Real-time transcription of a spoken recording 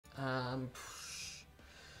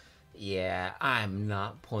Yeah, I'm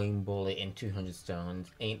not pulling bullet in 200 stones.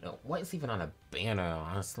 Ain't no... What's even on a banner,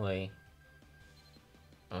 honestly?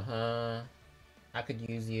 Uh-huh. I could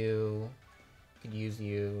use you. Could use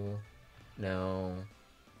you. No.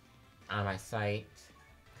 On my site.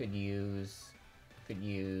 Could use. Could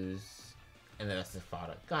use. And then that's the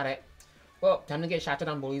fodder. Got it. Well, time to get shafted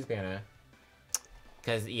on Bully's banner.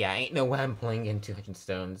 Cause, yeah, ain't no way I'm pulling in 200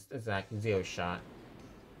 stones. It's like 0 shot.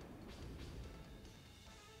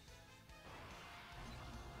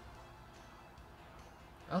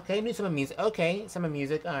 Okay, need some music. Okay, some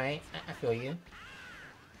music. Alright, I feel you.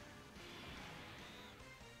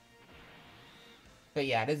 But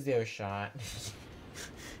yeah, that's 0 shot.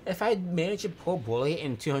 If I manage to pull Bully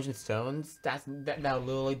in 200 stones, that'll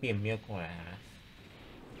literally be a miracle and a half.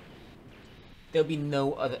 There'll be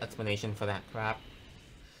no other explanation for that crap.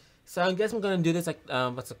 So I guess I'm gonna do this like,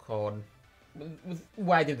 what's it called? With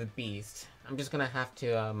what I did with Beast. I'm just gonna have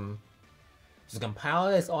to, just compile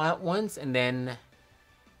this all at once and then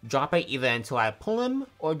drop it either until I pull him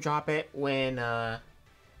or drop it when,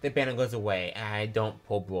 the banner goes away and I don't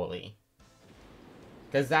pull Broly.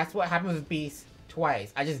 Because that's what happened with Beast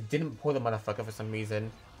twice. I just didn't pull the motherfucker for some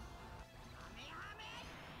reason.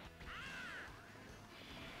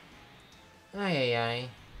 Ay ay ay.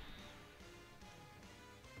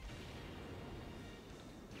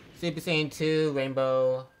 Super Saiyan 2,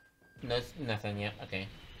 Rainbow. No, nothing yet. Okay.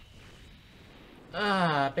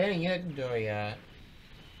 Ah, banning unit Doria.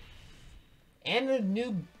 And the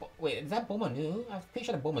new... Wait, is that Bulma new? I'm pretty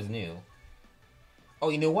sure the Bulma's new. Oh,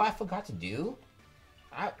 you know what I forgot to do?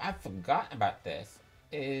 I forgot about this.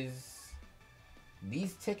 Is...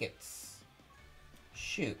 these tickets.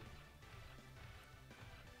 Shoot.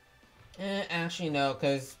 Actually, no,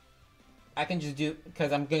 because... I can just do...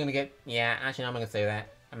 Because I'm gonna get... Yeah, actually, no, I'm gonna save that.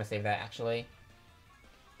 I'm gonna save that, actually.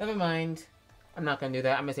 Never mind. I'm not gonna do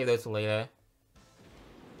that. I'm gonna save those for later.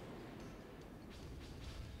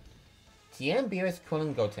 Tien Beerus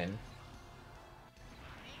Krillin Goten.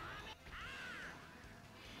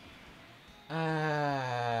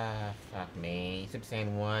 Fuck me. Super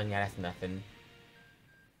Saiyan 1, yeah, that's nothing.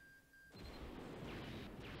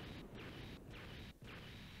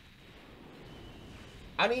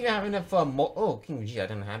 I don't even have enough for oh, King Vegeta, I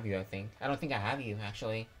don't have you, I think. I don't think I have you,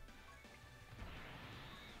 actually.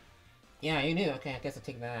 Yeah, you knew. Okay, I guess I'll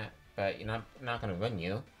take that. But you're not gonna run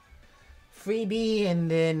you. Freebie,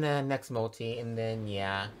 and then next multi, and then,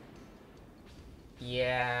 yeah.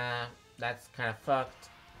 Yeah, that's kind of fucked.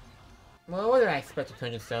 Well, what did I expect with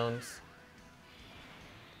 200 stones?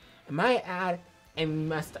 Might add, and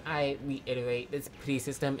must I reiterate, this pity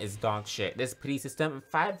system is dog shit. This pity system,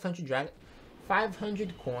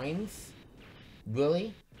 500 coins?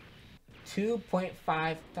 Really?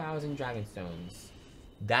 2.5 thousand dragon stones.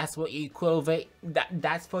 That's what you equate,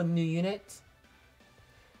 that's for new units?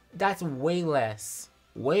 That's way less.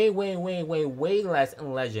 Way less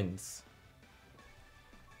in Legends.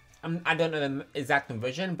 I don't know the exact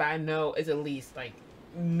conversion, but I know it's at least, like,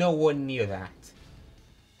 nowhere near that.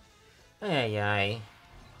 Ay, ay.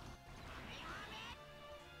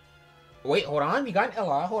 Wait, hold on, we got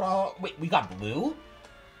LR, hold on. Wait, we got Blue?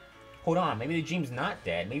 Hold on, maybe the dream's not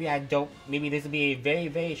dead. Maybe this will be a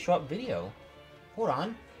very short video. Hold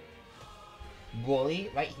on.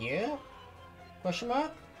 Broly, right here? Question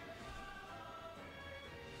mark?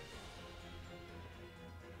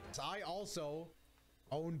 I also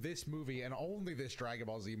own this movie and only this Dragon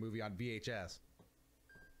Ball Z movie on VHS.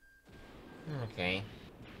 Okay.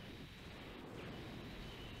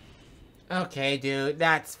 Okay, dude,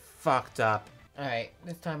 that's fucked up. Alright,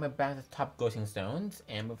 this time we're back to the top grossing stones,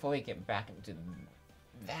 and before we get back into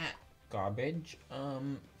that garbage,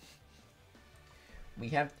 we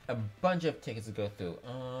have a bunch of tickets to go through.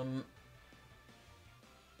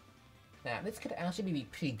 Now, this could actually be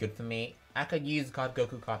pretty good for me. I could use God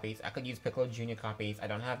Goku copies. I could use Piccolo Jr. copies. I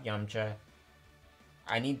don't have Yamcha.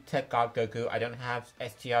 I need TEQ God Goku. I don't have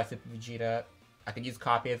STR Super Vegeta. I could use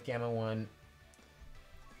copy of Gamma 1.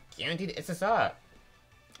 Guaranteed SSR.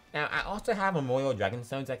 Now, I also have Memorial Dragon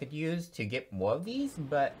Stones I could use to get more of these,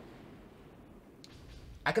 but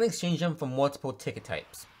I can exchange them for multiple ticket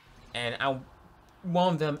types. And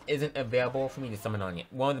one of them isn't available for me to summon on yet.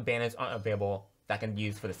 One of the banners aren't available that I can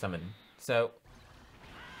use for the summon. So,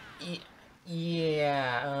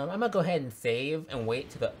 yeah, I'm gonna go ahead and save and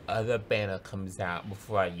wait till the other banner comes out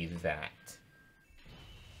before I use that.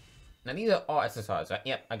 Now, these are all SSRs, right?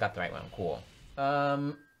 Yep, I got the right one. Cool.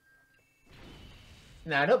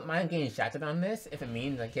 Now, I don't mind getting shafted on this if it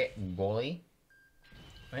means I get Broly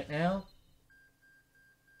right now.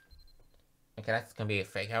 Okay, that's gonna be a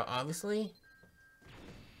fake out, obviously.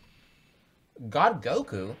 God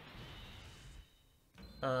Goku?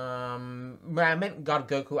 When I meant God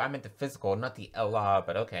Goku, I meant the physical, not the LR,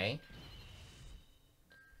 but okay.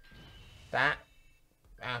 That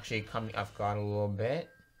actually caught me off guard a little bit.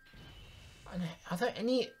 Are there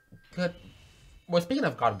any good... Well, speaking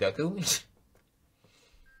of God Goku...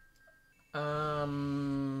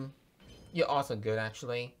 You're also good,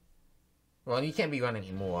 actually. Well, you can't be run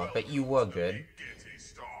anymore, but you were good.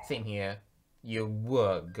 Same here. You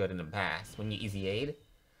were good in the past when you easy aid.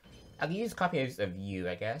 I can use copies of you,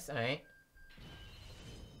 I guess. Alright.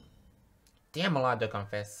 Damn, a lot of Dokkan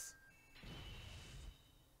Fists.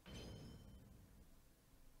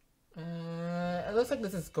 It looks like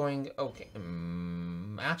this is going okay.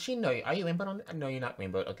 Actually, no. Are you input on it? No, you're not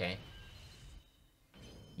input. Okay.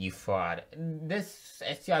 You fraud. This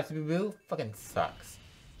STR Subaru fucking sucks.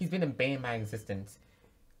 He's been a bane in my existence.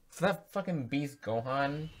 For that fucking Beast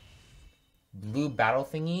Gohan blue battle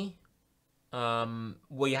thingy,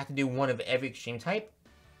 where you have to do one of every extreme type,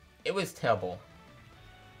 it was terrible.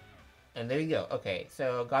 And there you go. Okay,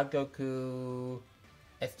 so God Goku,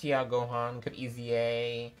 STR Gohan could easy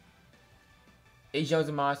A.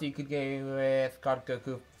 Zamasu you could go with. God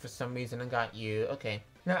Goku for some reason and got you. Okay.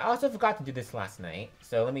 Now I also forgot to do this last night,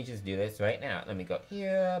 so let me just do this right now. Let me go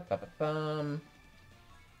here. Ba-ba-bum.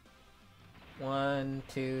 1,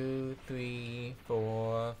 2, 3,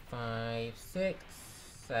 4, 5, 6,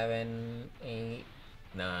 7, 8,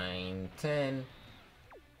 9, 10.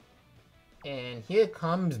 And here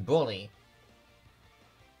comes Bully.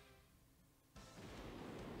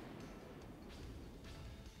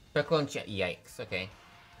 Yikes, okay.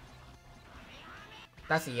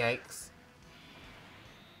 That's a yikes.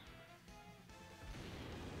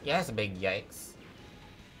 Yeah, that's a big yikes.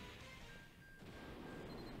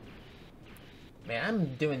 Man,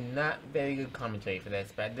 I'm doing not very good commentary for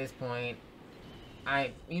this, but at this point,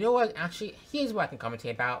 you know what, actually, here's what I can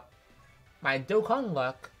commentate about. My Dokkan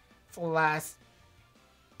luck for the last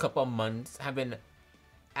couple months have been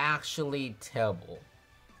actually terrible.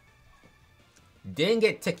 Didn't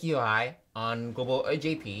get TEQ on Global or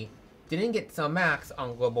JP, didn't get some Max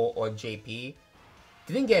on Global or JP,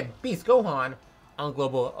 didn't get Beast Gohan on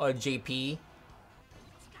Global or JP,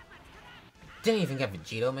 didn't even get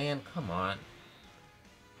Vegito, man, come on.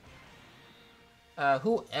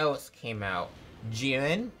 Who else came out?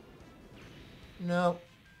 Jiren? No.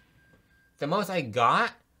 The most I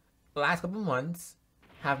got the last couple months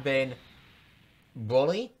have been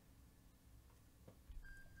Broly,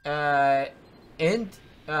 and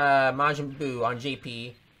Majin Buu on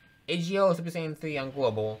JP, AGO Super Saiyan 3 on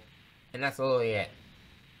Global, and that's literally it.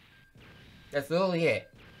 That's literally it.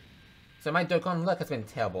 So my Dokkan luck has been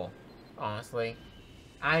terrible, honestly.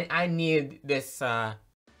 I need this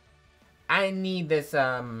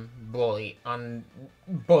Broly on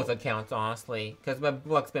both accounts, honestly, because my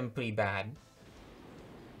luck's been pretty bad.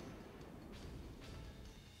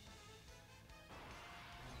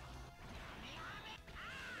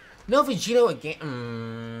 No Vegito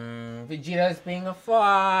again. Vegeta's being a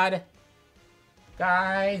fraud.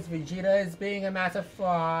 Guys, Vegeta is being a massive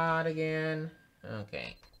fraud again.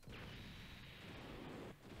 Okay.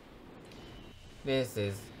 This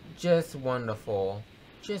is just wonderful.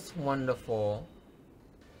 Just wonderful.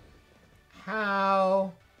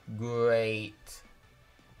 How great.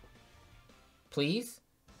 Please?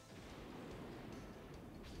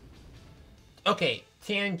 Okay,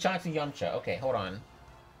 Tien Chansu Yamcha. Okay, hold on.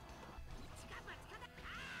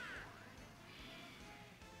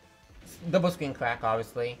 Double screen crack,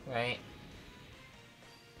 obviously, right?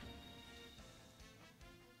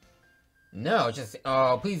 No, just...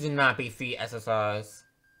 Oh, please do not be 3 SSRs.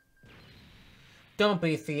 Don't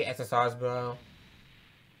be 3 SSRs, bro.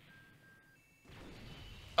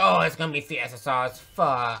 Oh, it's gonna be 3 SSRs.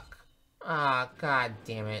 Fuck. Ah, oh, god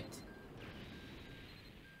damn it.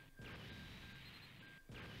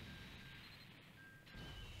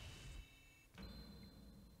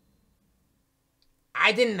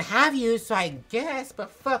 I didn't have you, so I guess, but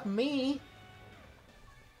fuck me.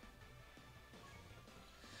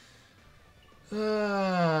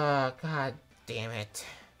 Oh, god damn it.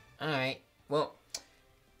 Alright, well.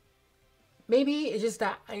 Maybe it's just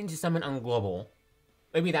that I need to summon on Global.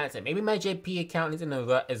 Maybe that's it. Maybe my JP account is in a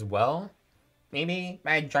rut as well. Maybe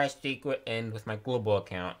my dry streak would end with my Global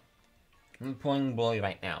account. I'm pulling Bully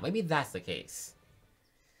right now. Maybe that's the case.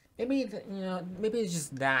 Maybe, maybe it's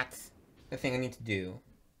just that. The thing I need to do.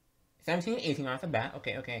 17, 18 off the bat.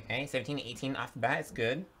 Okay. 17, 18 off the bat is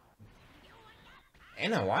good.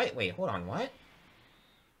 And a white. Wait, hold on. What?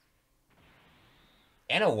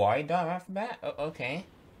 And a white dog off the bat? Oh, okay.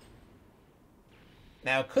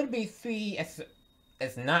 Now, it could be 3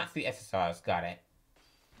 It's not 3 SSRs. Got it.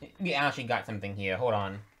 We actually got something here. Hold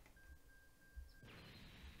on.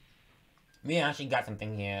 We actually got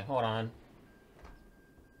something here. Hold on.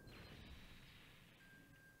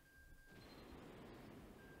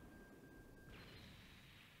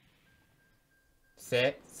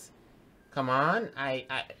 Six. Come on.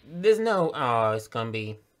 There's no... Oh, it's gonna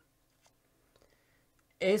be...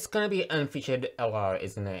 It's gonna be unfeatured LR,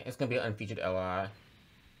 isn't it? It's gonna be unfeatured LR.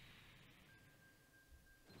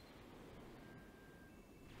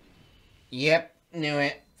 Yep, knew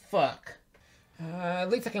it. Fuck. At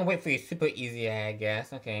least I can wait for you super easy, I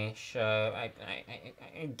guess. Okay, sure.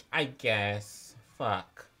 I guess.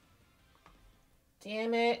 Fuck.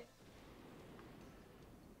 Damn it.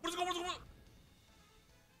 What's going on?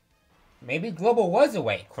 Maybe Global was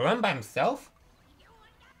away. Crumb by himself?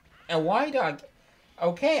 And why dog?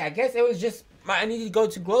 Okay, I guess it was just I need to go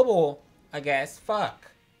to Global, I guess. Fuck.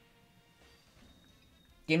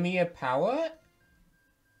 Give me your power?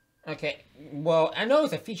 Okay, well, I know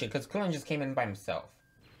it's a feature because Krillin just came in by himself.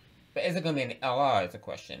 But is it going to be an LR is a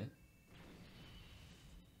question.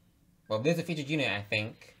 Well, there's a featured unit, I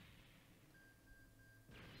think.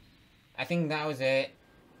 I think that was it.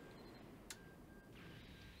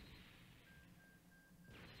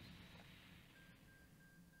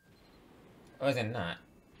 Or is it not?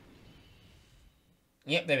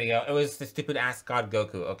 Yep, there we go. It was the stupid ass God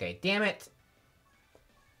Goku. Okay, damn it.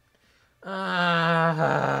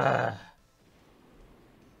 And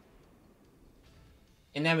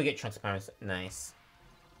now we get transparency. Nice.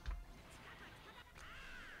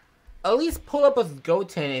 At least pull up with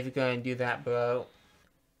Goten if you're gonna do that, bro.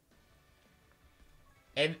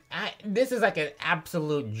 And this is like an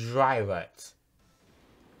absolute dry rut.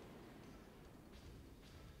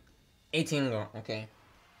 18 go. Okay.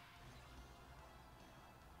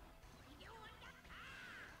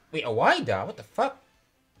 Wait, a Wida? What the fuck?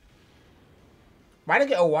 Why did I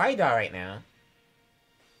get a Wida right now?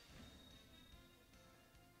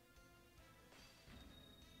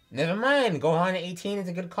 Never mind. Gohan at 18 is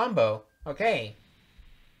a good combo. Okay.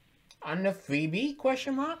 On the freebie?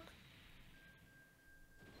 Question mark?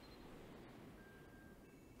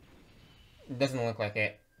 Doesn't look like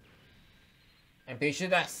it. I'm pretty sure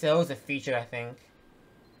that sells a feature, I think.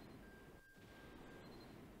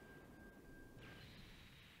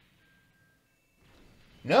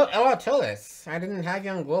 No, LR Tillis. I didn't have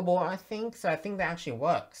you on Global, I think, so I think that actually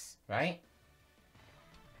works, right?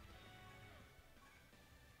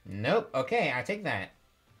 Nope. Okay, I take that.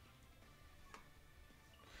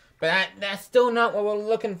 But that's still not what we're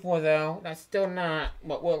looking for, though. That's still not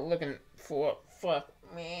what we're looking for. Fuck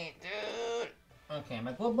me, dude. Okay,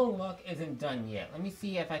 my global look isn't done yet. Let me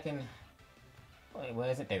see if I can... Wait,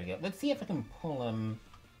 where is it? There we go. Let's see if I can pull him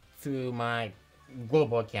through my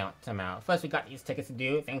global account somehow. First, we got these tickets to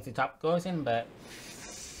do, thanks to Top Gosen, but...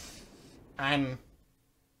 I'm...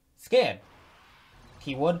 scared.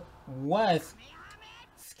 Keyword was...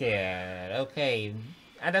 scared. Okay.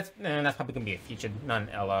 That's probably gonna be a featured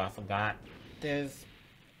non-LR, I forgot. There's...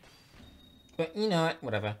 But, you know what?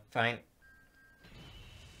 Whatever. Fine.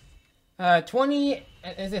 20...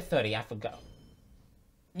 Is it 30? I forgot.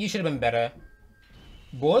 You should have been better.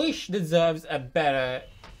 Boyish deserved a better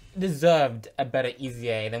Easy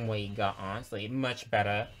A than what he got, honestly. Much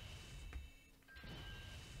better.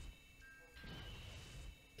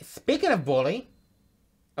 Speaking of Bully...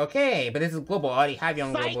 Okay, but this is global. I already have you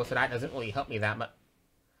on global, so that doesn't really help me that much.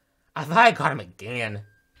 I thought I got him again.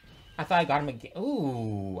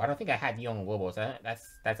 Ooh, I don't think I had you on global, so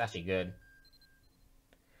that's actually good.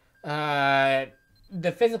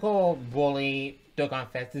 The physical Bully Dokkan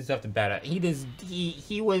Fest deserved better.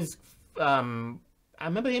 He was, I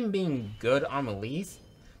remember him being good on release,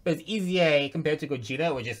 but his Easy A compared to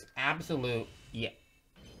Gogeta was just absolute, yeah.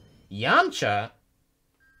 Yamcha?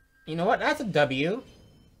 You know what, that's a W.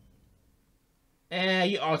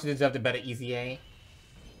 You also deserved a better Easy A.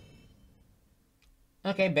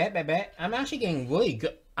 Okay, bet. I'm actually getting really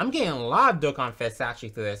good. I'm getting a lot of Dokkan Fest actually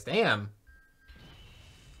through this, damn.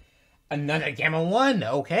 Another Gamma 1,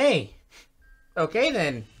 okay. Okay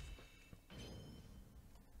then.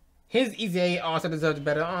 His Easy A also deserved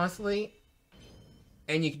better, honestly.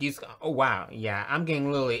 And you could use, oh wow, yeah, I'm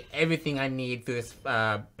getting literally everything I need through this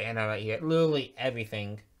banner right here. Literally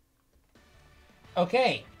everything.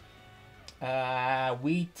 Okay.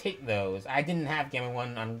 We take those. I didn't have Gamma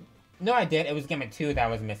 1 on... No, I did. It was Gamma 2 that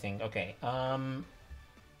was missing. Okay. But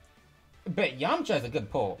Yamcha is a good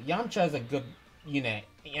pull. Yamcha is a good unit.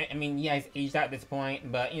 I mean, yeah, he's aged out at this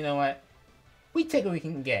point, but you know what? We take what we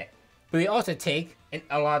can get. But we also take an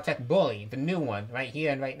LR Tech Bully, the new one, right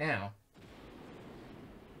here and right now.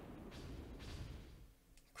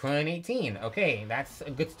 Coin 18. Okay, that's a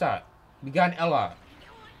good start. We got an LR.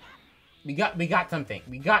 We got something.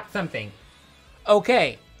 We got something.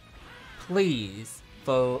 Okay. Please,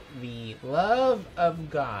 for the love of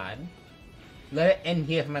God, let it end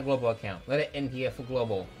here for my global account. Let it end here for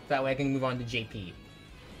global. That way I can move on to JP.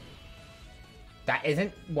 That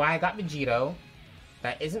isn't why I got Vegito.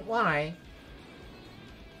 That isn't why.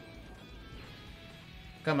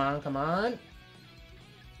 Come on, come on.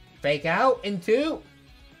 Fake out into.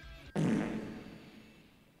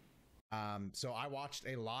 So I watched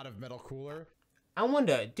a lot of Metal Cooler. I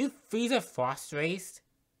wonder, do Frieza Frost Race?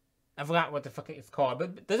 I forgot what the fuck it's called,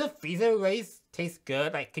 but does a Frieza Race taste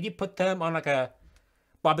good? Like, could you put them on like a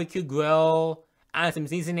barbecue grill, add some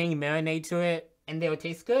seasoning, marinade to it, and they would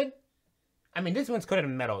taste good? I mean, this one's coated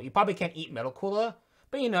in metal. You probably can't eat Metal Cooler,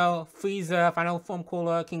 but you know, Frieza, Final Form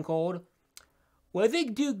Cooler, King Cold. Would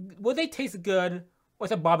they taste good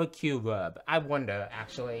with a barbecue rub? I wonder,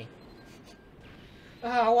 actually.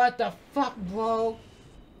 Oh, what the fuck, bro?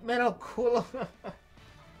 Metal Cooler.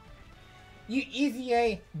 You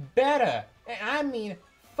EZA better. And I mean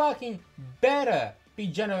fucking better be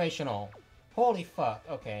generational. Holy fuck.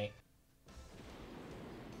 Okay.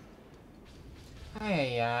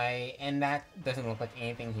 Ay, and that doesn't look like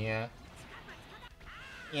anything here.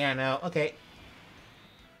 Yeah, no. Okay.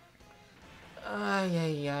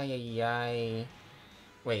 Ay.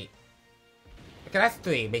 Wait. Okay, that's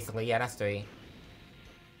 3, basically. Yeah, that's 3.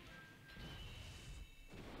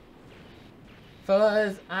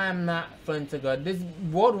 Fellas, I'm not feeling so good. This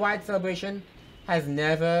worldwide celebration has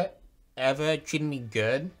never, ever treated me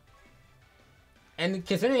good. And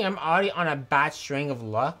considering I'm already on a bad string of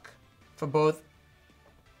luck for both...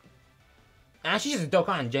 Actually, just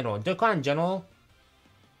Dokkan in general. Dokkan in general,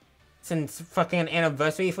 since fucking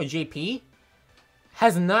anniversary for JP,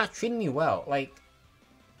 has not treated me well. Like,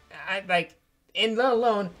 let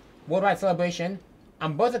alone worldwide celebration,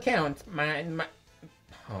 on both accounts,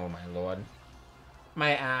 oh my lord.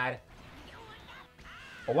 My ad.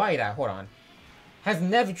 Oh, why that? Hold on. Has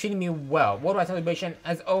never treated me well. Worldwide Celebration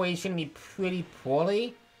has always treated me pretty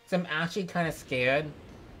poorly. So I'm actually kind of scared.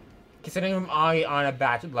 Considering I'm already on a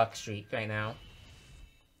bad luck streak right now.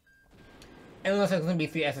 And it looks like it's going to be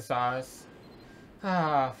 3 SSRs.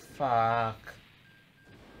 Ah, fuck.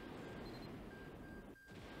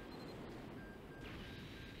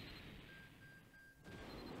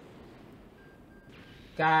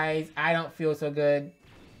 Guys, I don't feel so good.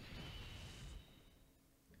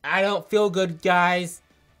 I don't feel good, guys.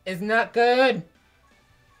 It's not good.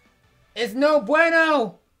 It's no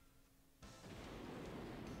bueno.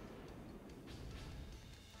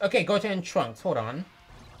 Okay, Goten and Trunks. Hold on.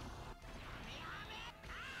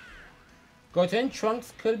 Goten and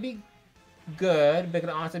Trunks could be good, but it could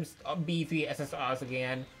also be 3 SSRs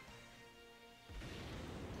again.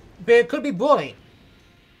 But it could be bully.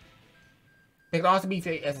 It could also be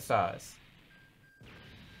 3 SSRs.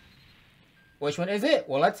 Which one is it?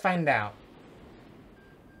 Well, let's find out.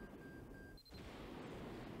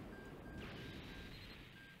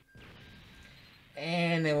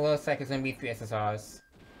 And it looks like it's gonna be 3 SSRs.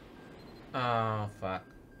 Oh, fuck.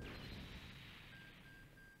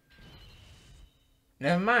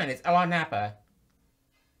 Never mind, it's LR Nappa.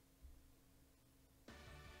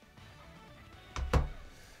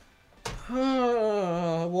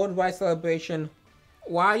 Worldwide celebration.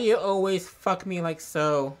 Why do you always fuck me like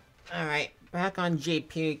so? Alright, back on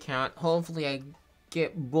JP account. Hopefully I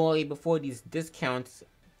get bullied before these discounts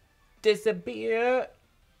disappear.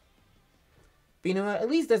 But you know what? At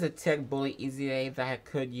least there's a tech bully EZA that I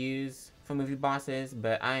could use for movie bosses,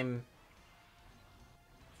 but I'm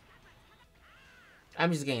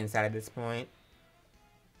just getting sad at this point.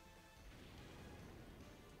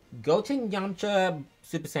 Goten Yamcha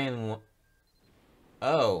Super Saiyan 1.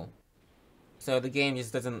 Oh. So the game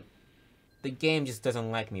just doesn't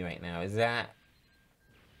like me right now. Is that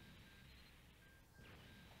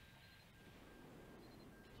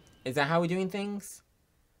how we're doing things?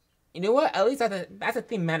 You know what? At least that's a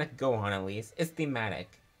thematic go on, at least. It's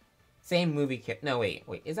thematic. Same movie kit. No, wait.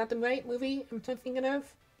 Is that the right movie I'm thinking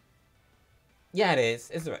of? Yeah, it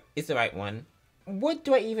is. It's the right one. What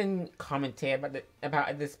do I even commentate about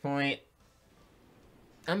at this point?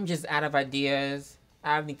 I'm just out of ideas.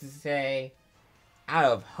 I have nothing to say. Out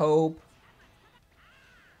of hope.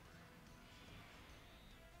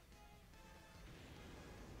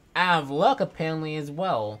 Out of luck, apparently, as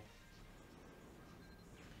well.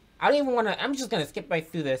 I don't even want to... I'm just going to skip right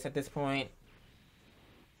through this at this point.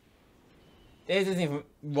 This isn't even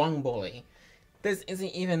wrong bully. This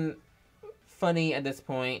isn't even funny at this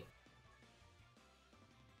point.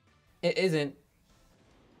 It isn't.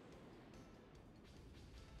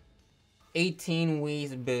 18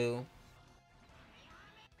 Wii's boo.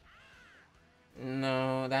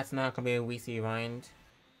 No, that's not gonna be a Wii rind.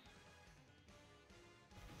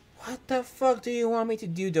 What the fuck do you want me to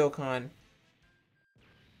do, Dokkan?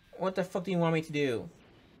 What the fuck do you want me to do?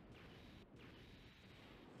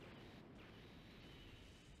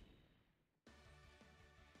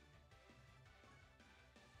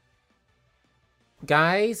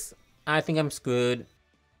 Guys, I think I'm screwed.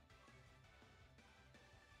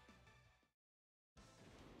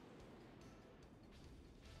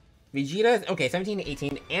 Vegeta's okay, 17 to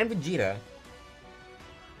 18, and Vegeta.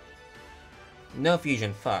 No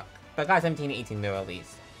fusion, fuck. But I got 17 to 18 though, at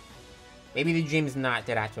least. Maybe the dream's not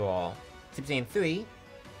dead after all. 16 3.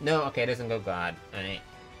 No, okay, it doesn't go God. Alright.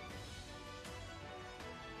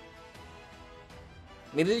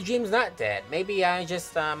 Maybe the dream's not dead. Maybe I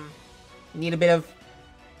just, need a bit of...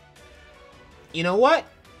 You know what?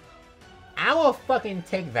 I will fucking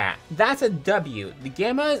take that. That's a W. The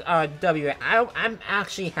Gammas are a W. I'm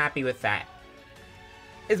actually happy with that.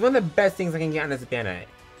 It's one of the best things I can get on this banner.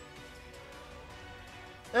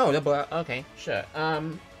 Oh, okay, sure.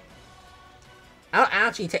 I'll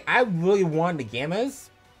actually take... I really wanted the Gammas.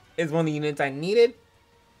 It's one of the units I needed.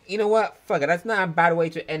 You know what? Fuck it. That's not a bad way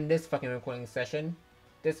to end this fucking recording session.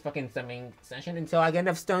 This fucking summoning session until I get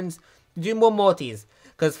enough stones to do more multis.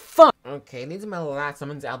 Cause fuck! Okay, these are my last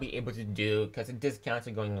summons I'll be able to do because the discounts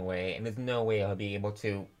are going away and there's no way I'll be able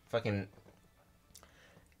to fucking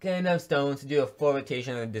get enough stones to do a full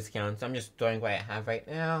rotation of the discounts. So I'm just throwing what I have right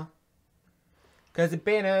now. Cause the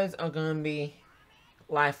banners are gonna be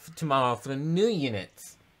live tomorrow for the new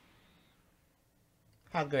units.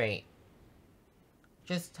 How great.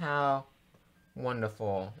 Just how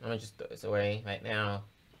wonderful. I'm gonna just throw this away right now.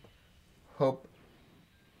 Hope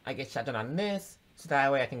I get shot down on this, so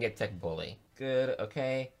that way I can get TEQ Bully. Good,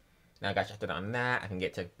 okay. Now I got shot down on that, I can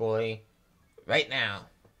get TEQ Bully right now.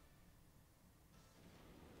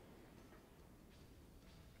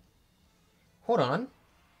 Hold on.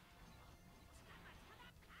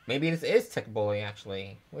 Maybe this is TEQ Bully,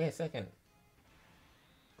 actually. Wait a second.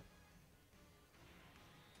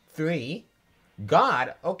 3.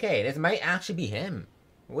 God? Okay, this might actually be him.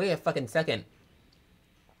 Wait a fucking second.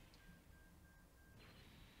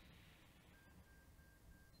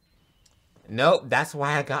 Nope, that's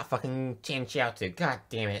why I got fucking Xiaotu. God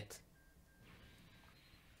damn it.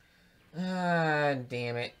 Ah,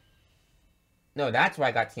 damn it. No, that's why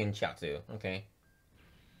I got Xiaotu. Okay.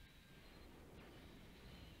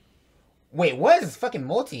 Wait, what is this fucking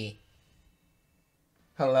multi?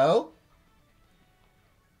 Hello?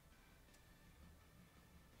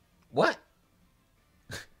 What?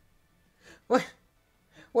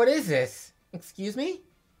 What is this? Excuse me?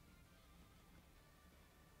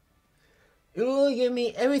 It will give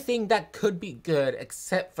me everything that could be good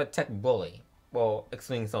except for TEQ Bully. Well,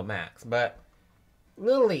 excluding Soul Max, but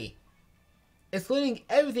literally, excluding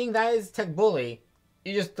everything that is TEQ Bully,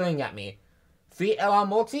 you're just throwing at me. 3 LR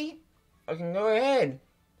multi? I can go ahead.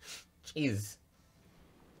 Jeez.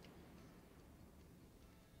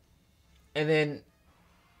 And then,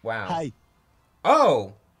 wow. Hi.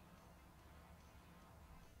 Oh!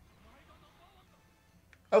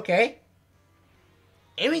 Okay.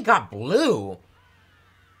 And we got blue.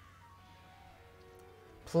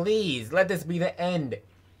 Please, let this be the end.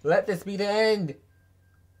 Let this be the end.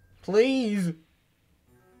 Please.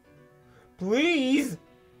 Please.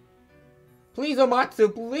 Please,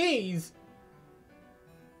 Omatsu, please.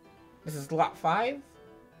 This is slot 5.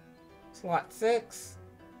 Slot 6.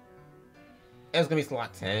 It's gonna be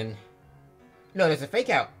slot 10. No, there's a fake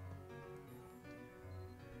out.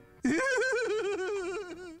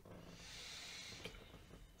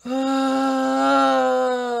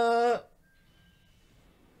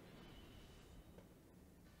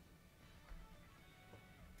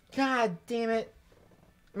 God damn it.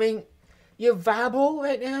 I mean, you're viable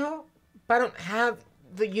right now, but I don't have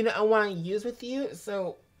the unit I want to use with you,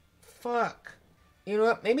 so fuck. You know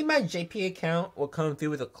what? Maybe my JP account will come through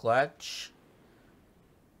with a clutch.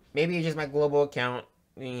 Maybe just my global account,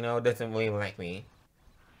 you know, doesn't really like me.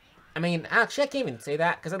 I mean, actually, I can't even say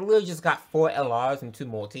that, because I literally just got 4 LRs and 2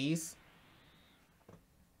 multis.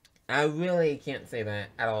 I really can't say that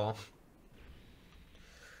at all.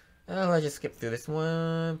 Oh, let's just skip through this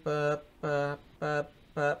one. I'm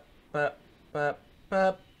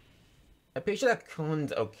pretty sure that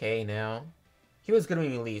Kun's okay now. He was gonna be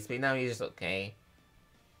released, but now he's just okay.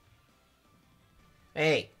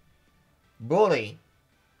 Hey! Bully!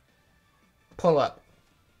 Pull up.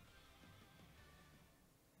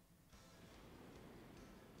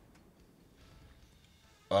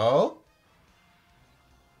 Oh?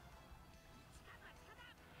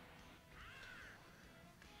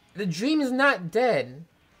 The dream is not dead.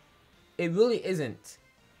 It really isn't.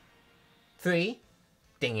 3?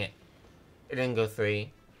 Dang it. It didn't go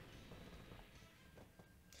 3.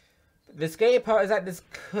 The scary part is that this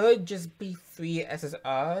could just be 3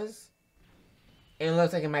 SSRs. It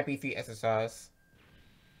looks like it might be 3 SSRs.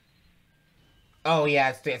 Oh yeah,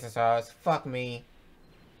 it's 3 SSRs. Fuck me.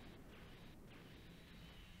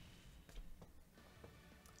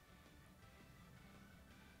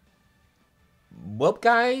 Rope,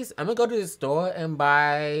 guys. I'm gonna go to the store and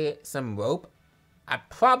buy some rope. I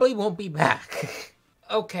probably won't be back.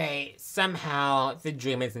 Okay, somehow the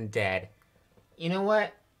dream isn't dead. You know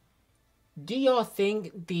what? Do y'all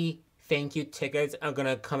think the thank you tickets are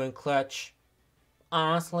gonna come in clutch?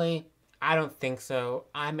 Honestly, I don't think so.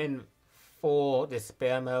 I'm in full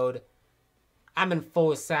despair mode. I'm in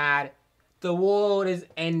full sad. The world is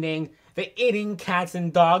ending. They're eating cats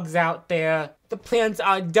and dogs out there. The plants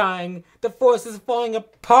are dying. The forest is falling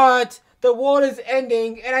apart. The world is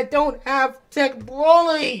ending, and I don't have TEQ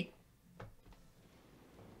Broly!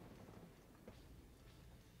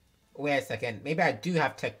 Wait a second. Maybe I do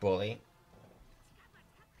have TEQ Broly.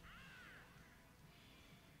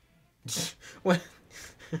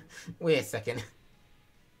 Wait a second.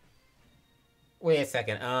 Wait a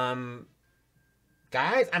second.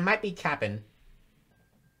 Guys, I might be capping.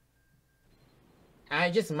 I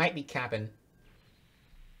just might be capping.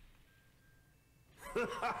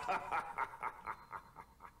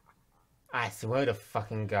 I swear to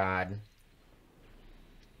fucking God.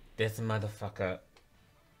 This motherfucker.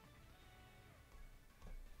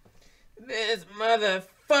 This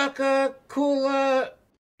motherfucker cooler.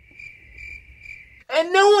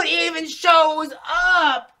 And no one even shows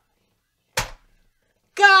up!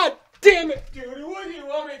 God damn it, dude! What do you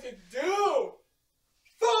want me to do?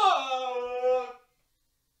 Fuck!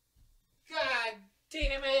 God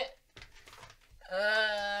damn it!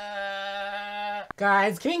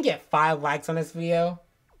 Guys, can we get 5 likes on this video?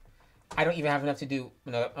 I don't even have enough to do.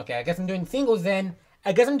 No, okay, I guess I'm doing singles then.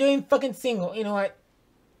 I guess I'm doing fucking single. You know what?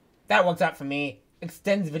 That works out for me.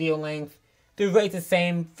 Extends video length. The rate's the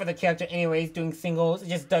same for the character anyways, doing singles. It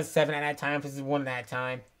just does 7 at a time versus 1 at a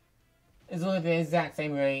time. It's only the exact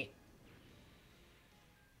same rate.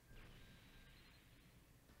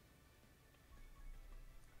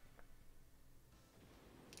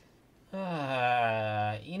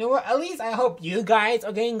 You know what? At least I hope you guys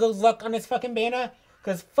are getting good luck on this fucking banner.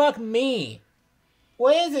 Cause fuck me.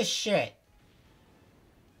 What is this shit?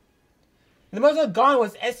 The most I've gone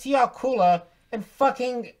was STR Cooler and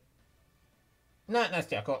fucking... Not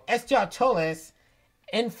STR Cooler. STR Tolis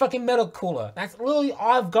and fucking Metal Cooler. That's literally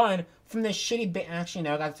all I've gotten from this shitty bit. Actually,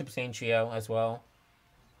 no, I got the Super Saiyan Trio as well.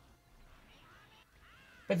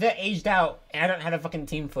 But they're aged out, and I don't have a fucking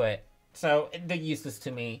team for it. So, they're useless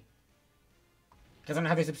to me. Because I don't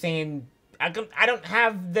have the Super Saiyan... I don't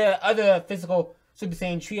have the other physical Super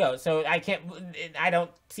Saiyan Trio, so I can't... I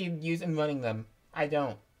don't see use in running them. I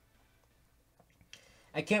don't.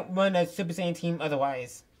 I can't run a Super Saiyan team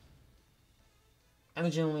otherwise. I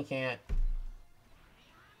legitimately can't.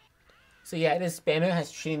 So yeah, this banner has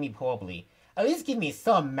treated me poorly. At least give me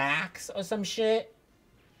some max or some shit.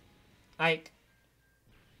 Like...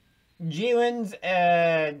 Jiren's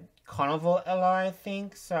Carnival LR, I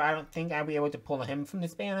think, so I don't think I'll be able to pull him from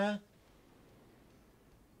this banner.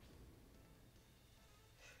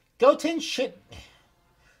 Goten should...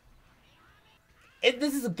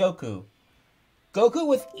 This is a Goku. Goku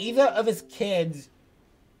with either of his kids...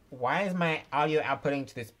 Why is my audio outputting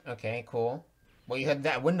to this... Okay, cool. Well, you had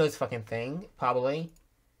that Windows fucking thing, probably.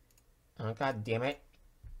 Oh, god damn it.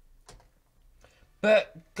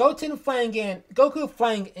 But Goku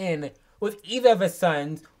flying in with either of his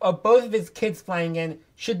sons or both of his kids flying in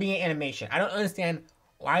should be an animation. I don't understand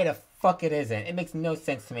why the fuck it isn't. It makes no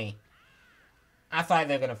sense to me. I thought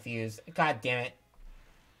they were gonna fuse. God damn it.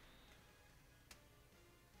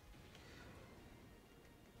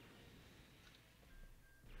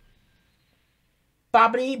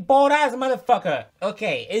 Bobbity bold ass motherfucker.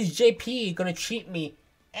 Okay, is JP gonna treat me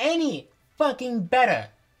any fucking better?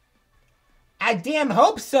 I damn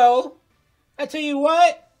hope so. I tell you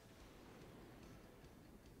what.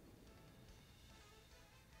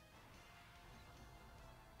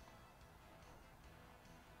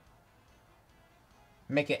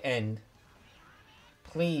 Make it end.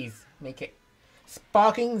 Please, make it.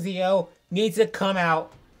 Sparking Zeo needs to come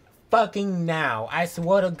out fucking now. I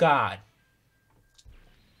swear to God.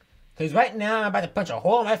 Because right now I'm about to punch a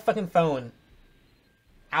hole in my fucking phone.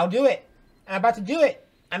 I'll do it. I'm about to do it.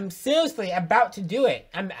 I'm seriously about to do it.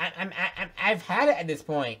 I've had it at this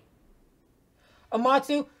point.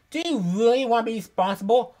 Amatsu, do you really want to be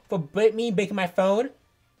responsible for me breaking my phone?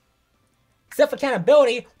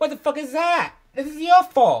 Self-accountability? What the fuck is that? This is your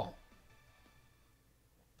fault.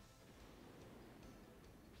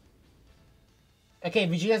 Okay,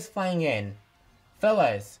 Vegeta's flying in.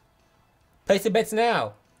 Fellas, place your bets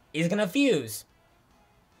now. He's gonna fuse.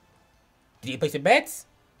 Did you place your bets?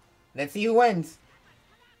 Let's see who wins.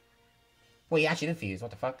 Well, he actually did fuse.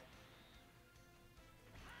 What the fuck?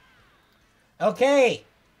 Okay.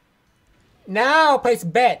 Now place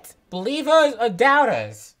bets. Believers or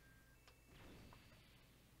doubters?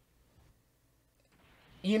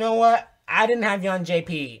 You know what? I didn't have you on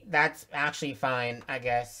JP. That's actually fine, I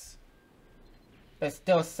guess. But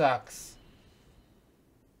still sucks.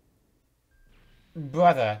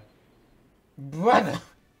 Brother. Brother.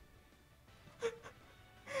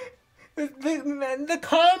 The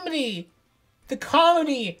comedy. The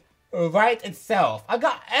comedy writes itself. I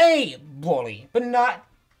got a Broly, but not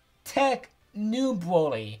TEQ new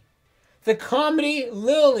Broly. The comedy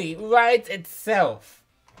literally writes itself.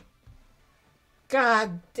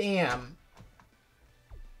 God damn.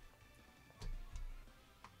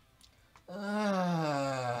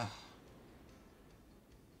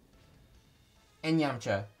 And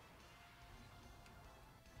Yamcha.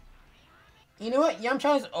 You know what? Yamcha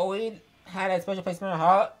has always had a special place in my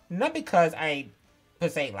heart. Not because I, per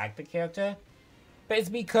se, like the character. But it's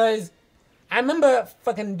because I remember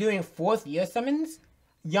fucking doing 4th year summons.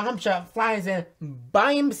 Yamcha flies in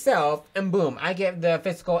by himself, and boom, I get the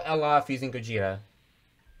physical LR fusing Gogeta.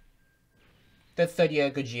 The 3rd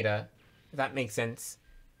year Gogeta, if that makes sense.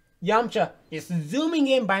 Yamcha is zooming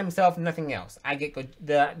in by himself, nothing else. I get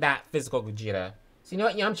that physical Gogeta. So you know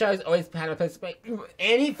what? Yamcha has always had a place,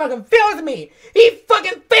 and he fucking failed me! He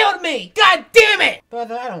fucking failed me! God damn it!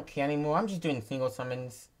 Brother, I don't care anymore. I'm just doing single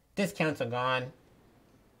summons. Discounts are gone.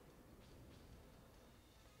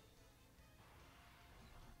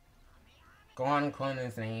 Go on, clone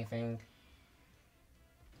this and anything.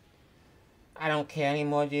 I don't care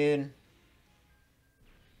anymore, dude.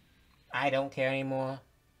 I don't care anymore.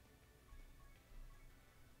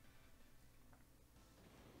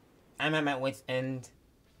 I'm at my wit's end.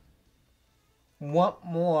 What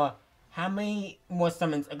more? How many more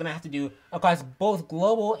summons are gonna have to do across both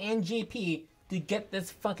global and GP to get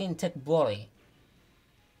this fucking TEQ Broly?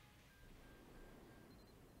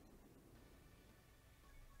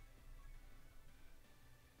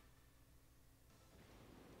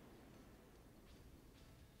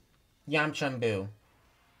 Yamcha Buu.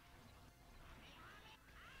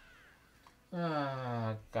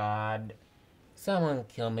 Oh, God. Someone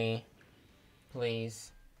kill me.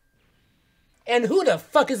 Please. And who the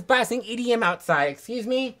fuck is blasting EDM outside? Excuse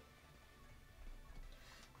me?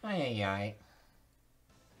 Ay, ay, ay.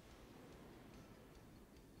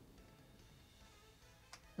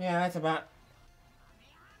 Yeah, that's about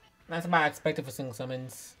expected for single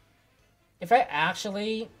summons. If I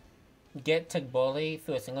actually get TEQ Broly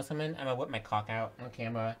through a single summon, I'm gonna whip my cock out on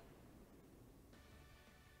camera.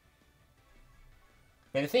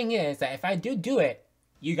 But the thing is that if I do it,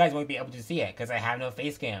 you guys won't be able to see it because I have no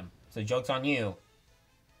face cam. So joke's on you.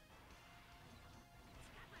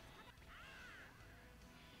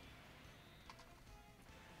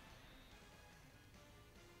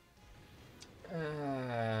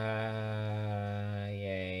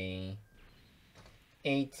 Yay.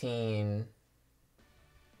 18.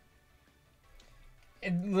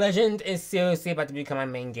 Legend is seriously about to become my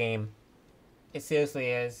main game. It seriously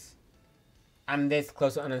is. I'm this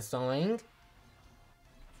close to uninstalling.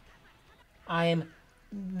 I am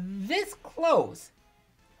this close.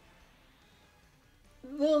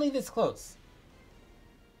 Literally this close.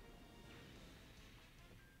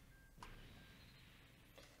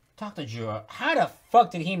 Dr. Juro, how the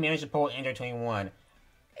fuck did he manage to pull Android 21?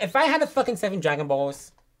 If I had the fucking 7 Dragon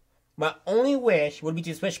Balls, my only wish would be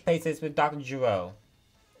to switch places with Dr. Juro.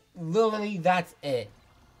 Literally, that's it.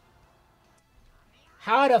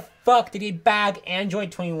 How the fuck did he bag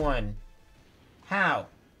Android 21? How?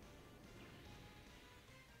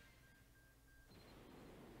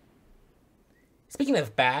 Speaking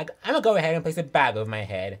of bag, I'm gonna go ahead and place a bag over my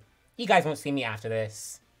head. You guys won't see me after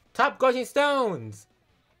this. Top Gushing Stones!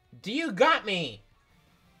 Do you got me?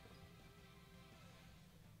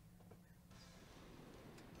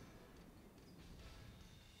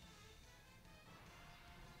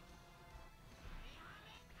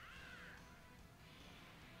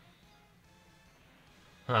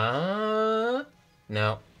 Huh?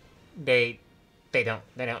 No. They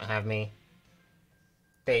don't have me.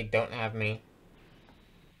 They don't have me.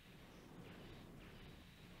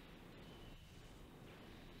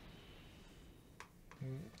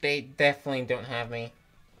 They definitely don't have me.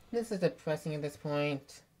 This is depressing at this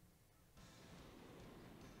point.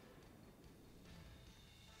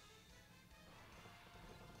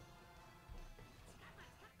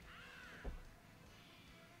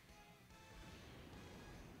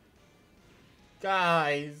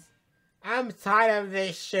 Guys, I'm tired of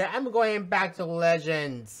this shit. I'm going back to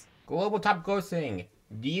Legends. Global top grossing.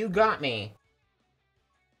 Do you got me?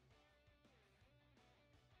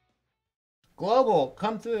 Global,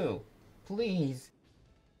 come through. Please.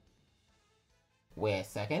 Wait a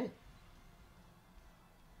second.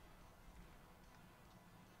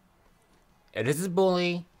 If this is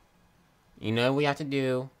Bully, you know what we have to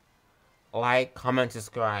do. Like, comment,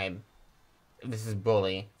 subscribe. If this is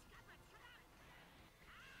Bully.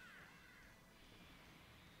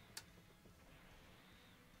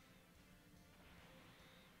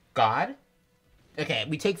 God? Okay,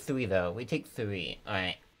 we take 3 though. We take 3.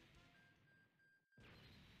 Alright.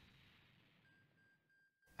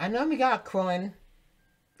 I know we got a Krillin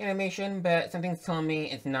animation, but something's telling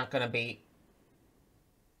me it's not gonna be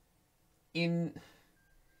in.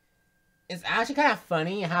 It's actually kind of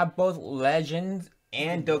funny how both Legends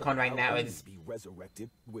and Dokkan right now is be resurrected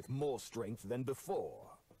with more strength than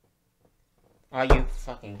before. Are you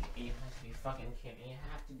fucking? You have to be fucking kidding me. You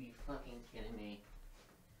have to be fucking kidding me.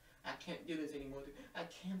 I can't do this anymore. I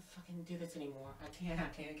can't fucking do this anymore. I can't.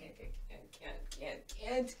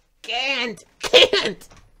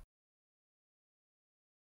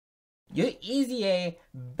 Your EZA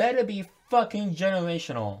better be fucking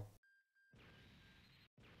generational.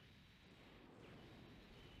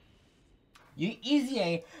 Your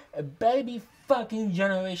EZA better be fucking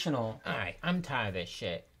generational. Alright, I'm tired of this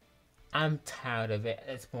shit. I'm tired of it at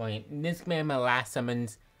this point. This may be my last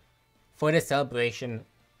summons for the celebration.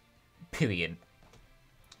 Period.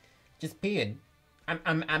 Just period.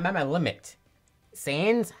 I'm at my limit.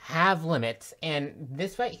 Saiyans have limits, and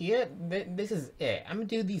this right here, this is it. I'm gonna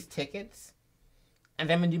do these tickets, and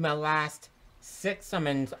then I'm gonna do my last 6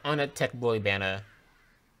 summons on a TEQ Bully banner.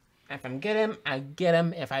 If I'm get him, I get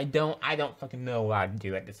him. If I don't fucking know what I'd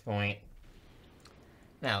do at this point.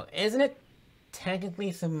 Now, isn't it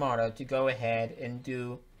technically smarter to go ahead and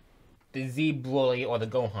do the Z Bully or the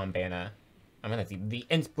Gohan banner? I'm gonna see the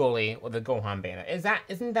Int Bully or the Gohan banner.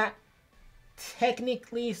 Isn't that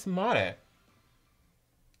technically smarter?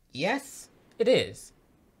 Yes, it is.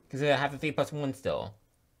 Because I have the 3+1 still.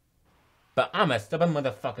 But I'm a stubborn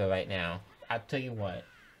motherfucker right now. I'll tell you what.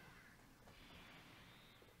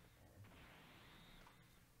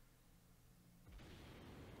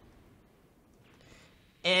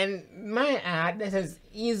 And might add, this has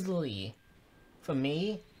easily, for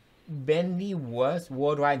me, been the worst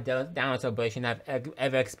worldwide download celebration I've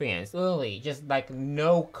ever experienced. Literally, just like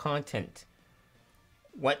no content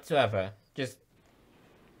whatsoever. Just,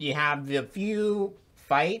 you have the few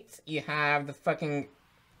fights, you have the fucking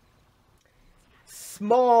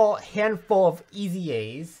small handful of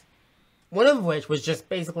EZAs, one of which was just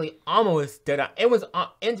basically almost dead. It was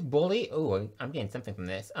Int Bully. Oh, I'm getting something from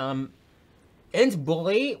this. Int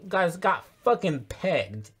Bully got fucking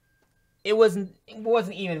pegged. It wasn't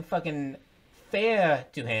even fucking fair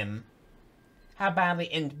to him how badly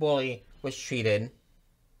Int Bully was treated.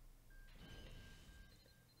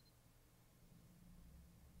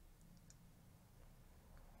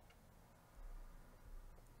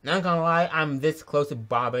 Not gonna lie, I'm this close to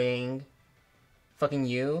bobbing fucking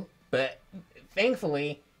you, but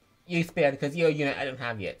thankfully you spared because you're a unit I don't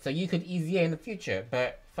have yet, so you could EZA in the future,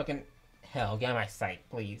 but fucking hell, get out of my sight,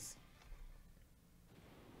 please.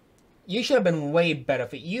 You should have been way better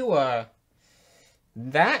for you.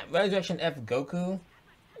 That Resurrection F Goku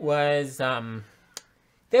was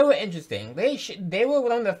they were interesting. They were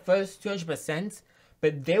one of the first 200%,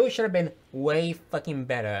 but they should have been way fucking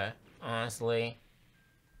better, honestly.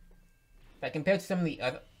 Like compared to some of the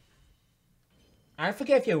other, I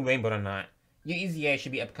forget if you're Rainbow or not. Your EZA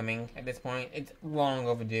should be upcoming at this point. It's long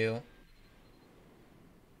overdue.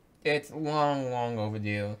 It's long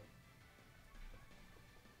overdue.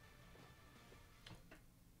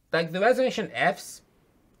 Like, the Resurrection Fs,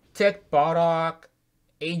 TEQ Bardock,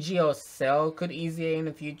 AGL Cell could EZA in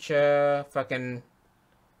the future, fucking...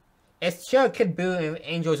 STR Kid Buu and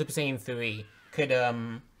Angel Super Saiyan 3 could,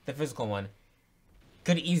 the physical one,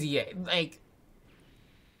 could EZA. Like,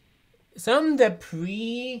 some of the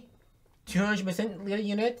pre-200% leader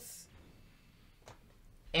units,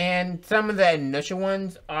 and some of the initial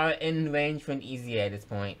ones are in range for an EZA at this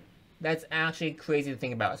point. That's actually crazy to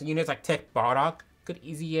think about. So units like TEQ Bardock could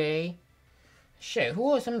EZA. Shit,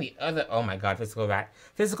 who are some of the other... Oh my god, Physical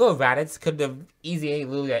Raditz could have EZA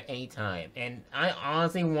literally at any time. And I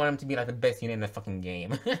honestly want him to be like the best unit in the fucking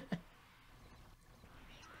game.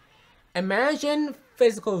 Imagine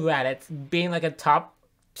Physical Raditz being like a top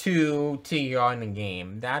 2 TR in the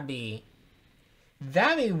game. That'd be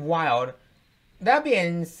wild. That'd be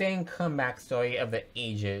an insane comeback story of the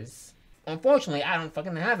ages. Unfortunately, I don't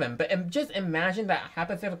fucking have him. But just imagine that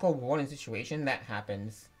hypothetical world and situation that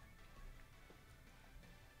happens.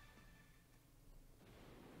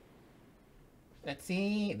 Let's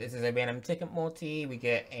see. This is a random ticket multi. We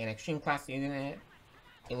get an extreme class unit.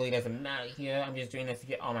 It really doesn't matter here. I'm just doing this to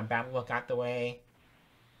get all my bad luck out the way.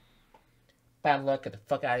 Bad luck, get the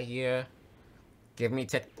fuck out of here. Give me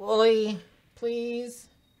tech bully, please.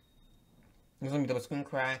 Let me double screen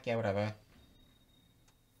crack. Yeah, whatever.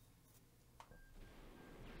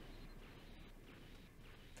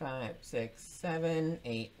 Five, 6, 7,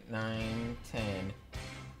 8, 9, 10.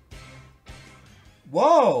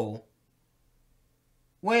 Whoa!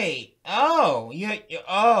 Wait. Oh, you.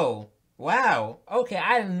 Oh, wow. Okay,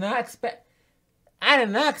 I did not expect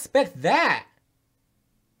that.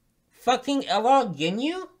 Fucking LR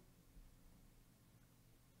Ginyu?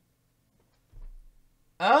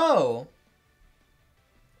 Oh.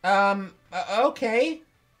 Okay.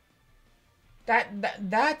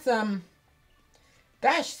 That's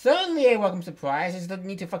certainly a welcome surprise. I just don't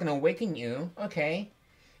need to fucking awaken you. Okay.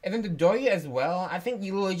 And then the Doria as well. I think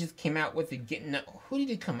you literally just came out with the Ginyu. Who did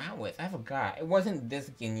he come out with? I forgot. It wasn't this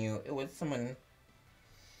Ginyu. It was someone.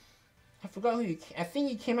 I forgot who I think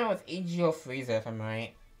he came out with AGO Frieza, if I'm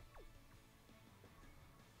right.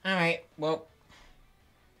 Alright, well.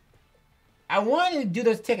 I wanted to do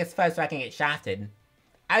those tickets first so I can get shafted.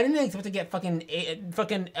 I didn't expect to get fucking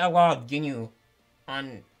LR Ginyu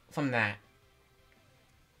from that.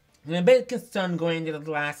 I'm a bit concerned going into the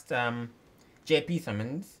last JP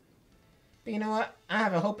summons. But you know what? I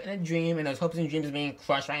have a hope and a dream, and those hopes and dreams are being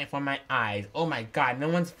crushed right in front of my eyes. Oh my god, no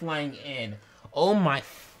one's flying in. Oh my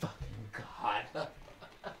fucking god.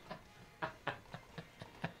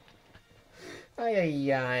 Ay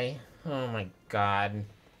ay ay. Oh my god.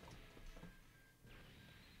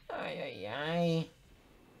 Ay ay ay.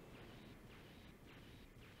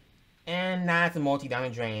 And that's a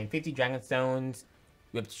multi-diamond drain. 50 Dragon Stones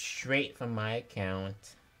ripped straight from my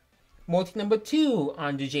account. Multi number 2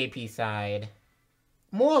 on the JP side.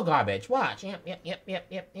 More garbage. Watch. Yep.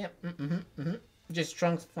 Just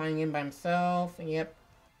Trunks flying in by himself. Yep.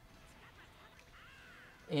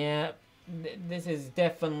 Yep. This is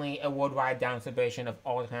definitely a worldwide down celebration of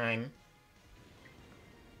all time.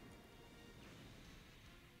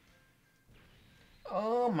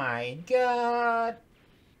 Oh my god.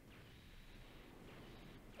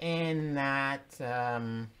 And that,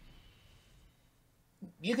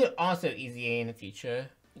 you could also easy A in the future.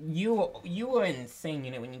 You were an insane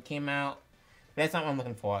unit when you came out. That's not what I'm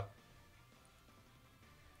looking for.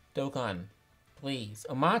 Dokkan, please.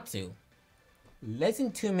 Amatsu,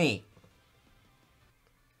 listen to me.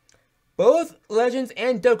 Both Legends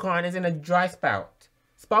and Dokkan is in a dry spout.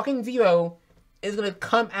 Sparking Zero is going to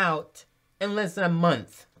come out in less than a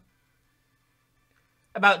month.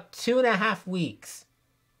 About 2.5 weeks.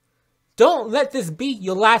 Don't let this be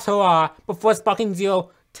your last hurrah before Sparking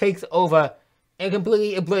Zero takes over and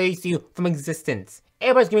completely obliterates you from existence.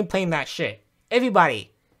 Everybody's gonna be playing that shit.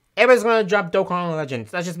 Everybody. Everybody's gonna drop Dokkan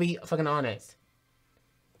Legends. Let's just be fucking honest.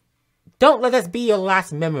 Don't let this be your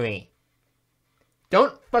last memory.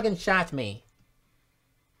 Don't fucking shaft me.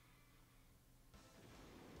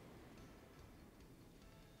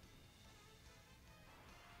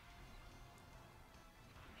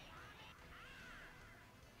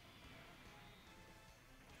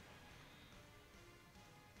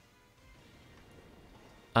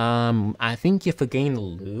 I think you're forgetting the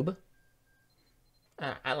lube.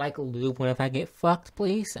 I like lube whenever I get fucked,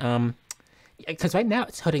 please. Because right now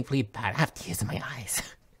it's hurting really bad. I have tears in my eyes.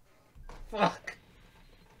 Fuck.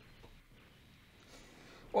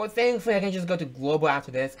 Well, thankfully I can just go to global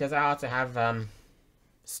after this, because I also have,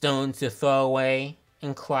 stones to throw away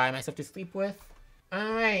and cry myself to sleep with.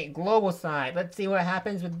 Alright, global side. Let's see what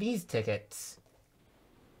happens with these tickets.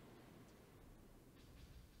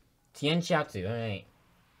 Tien Shiatsu, alright.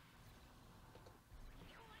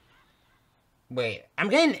 Wait, I'm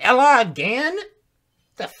getting LR again?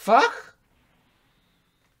 The fuck?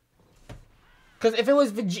 Because if it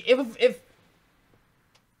was if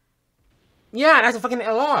yeah, that's a fucking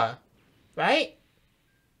LR, right?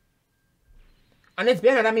 On this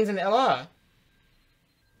banner, that means an LR.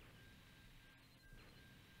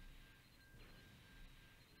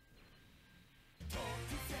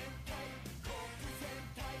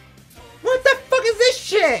 What the fuck is this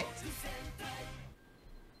shit?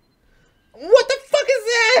 What the fuck is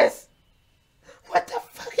this? What the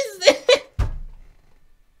fuck is this?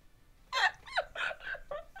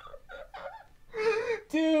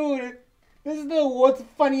 Dude, this is the world's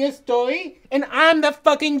funniest story, and I'm the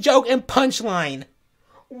fucking joke and punchline.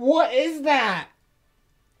 What is that?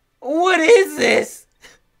 What is this?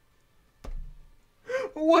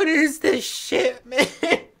 What is this shit, man?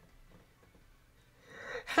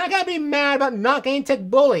 I gotta be mad about not getting TEQ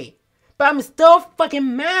Bully, but I'm still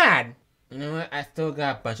fucking mad. You know what? I still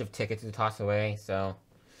got a bunch of tickets to toss away, so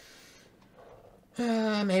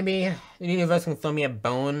maybe the universe can throw me a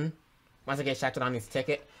bone once I get shafted on this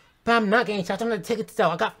ticket. But I'm not getting shafted on the ticket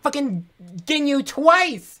itself. I got fucking Ginyu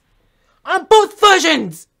twice on both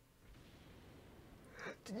versions.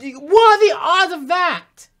 What are the odds of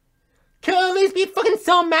that? Can it at least be fucking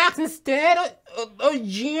Cell Max instead? Or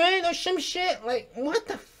Jiren or some shit? Like, what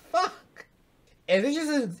the fuck? Is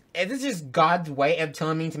this just God's way of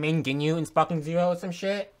telling me to main Ginyu in Sparking Zero or some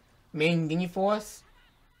shit? Main Ginyu Force?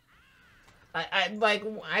 I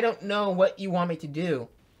don't know what you want me to do.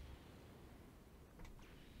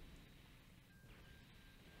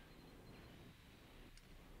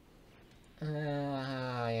 We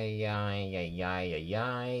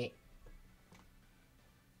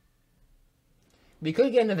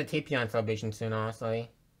could get another Tapion celebration soon, honestly.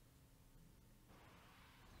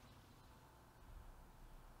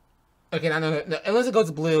 Okay, no, unless it goes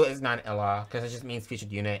blue, it's not an LR, because it just means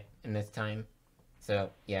featured unit in this time. So,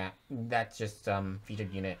 yeah, that's just,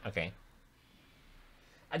 featured unit. Okay.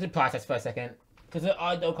 I did process for a second, because there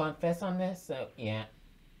are Dokkan Fest on this, so, yeah.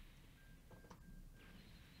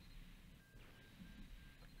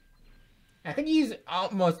 I could use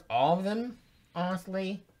almost all of them,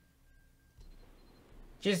 honestly.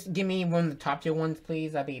 Just give me one of the top tier ones,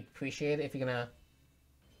 please. That'd be appreciated if you're gonna...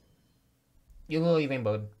 You're literally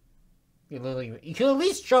rainbowed. You're literally... You could at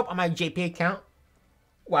least show up on my JP account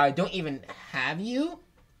while I don't even have you.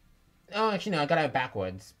 Oh, actually, no, I got it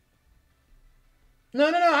backwards.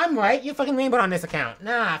 No, I'm right. You're fucking rainbowed on this account.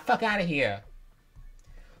 Nah, fuck out of here.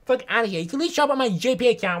 Fuck out of here. You could at least show up on my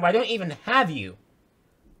JP account while I don't even have you.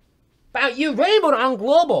 But you rainbowed on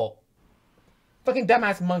global. Fucking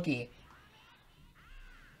dumbass monkey.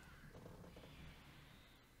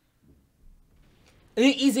 And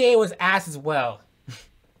then EZA was ass as well.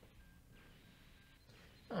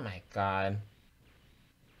 Oh my god.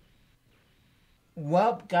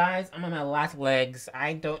 Well, guys, I'm on my last legs.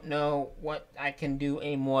 I don't know what I can do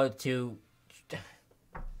anymore to...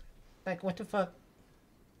 Like, what the fuck?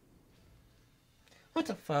 What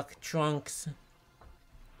the fuck, Trunks?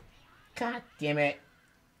 God damn it.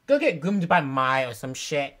 Go get groomed by Mai or some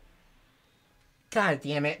shit. God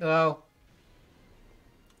damn it, though.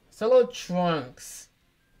 Solo Trunks.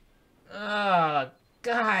 Oh,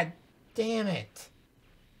 god damn it.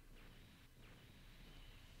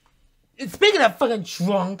 And speaking of fucking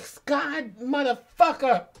Trunks, god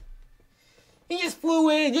motherfucker. He just flew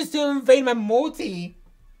in just to invade my multi.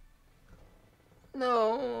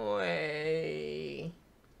 No way.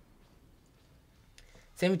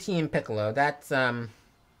 17 Piccolo, that's,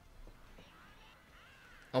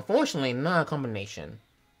 unfortunately not a combination.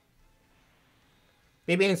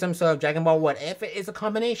 Maybe in some sort of Dragon Ball What If it is a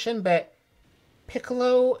combination, but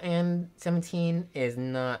Piccolo and 17 is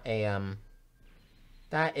not a,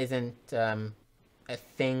 that isn't, a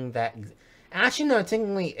thing that... Actually, no, it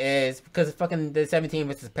technically is, because of fucking the 17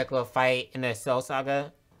 versus Piccolo fight in the Cell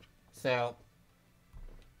Saga. So,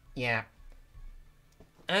 yeah.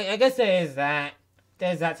 I guess there is that.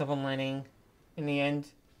 There's that silver lining in the end.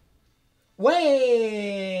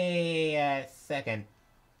 Wait a second.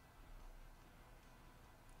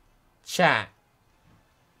 Chat.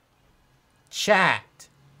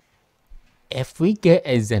 If we get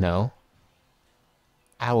a Zeno,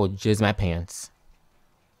 I will jizz my pants.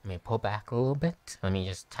 Let me pull back a little bit. Let me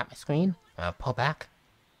just tap my screen. Pull back.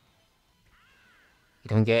 We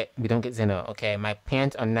don't get Zeno. Okay, my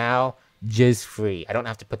pants are now jizz free. I don't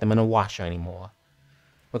have to put them in a washer anymore.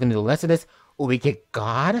 We're gonna do the rest of this. Oh, we get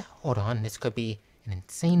God? Hold on, this could be an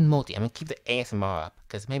insane multi. I'm gonna keep the ASMR up,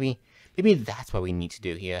 because maybe that's what we need to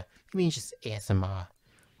do here. Maybe just ASMR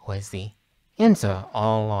was the answer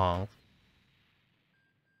all along.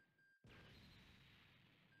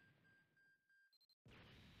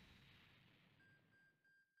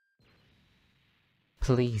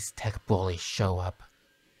 Please, TEQ Bully, show up.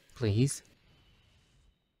 Please?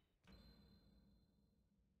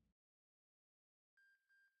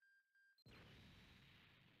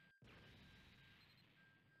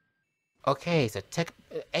 Okay, so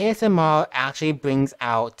ASMR actually brings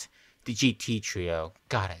out the GT trio.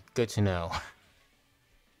 Got it. Good to know.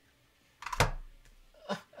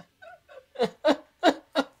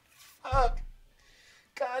 Fuck.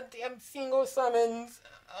 Goddamn single summons.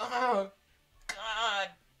 Oh, God.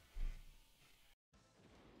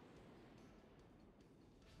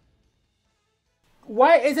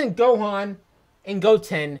 Why isn't Gohan and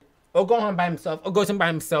Goten, or Gohan by himself, or Goten by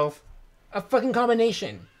himself, a fucking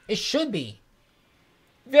combination? It should be.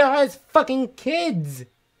 They're his fucking kids.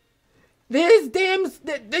 They're his damn...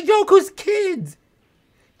 The Yoko's kids.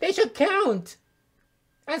 They should count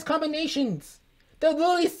as combinations. They're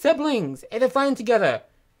literally siblings, and they're fighting together.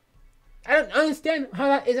 I don't understand how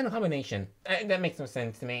that isn't a combination. That makes no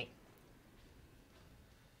sense to me.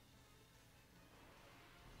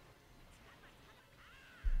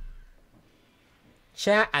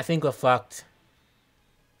 Chat, I think we're fucked.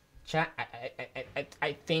 Chat,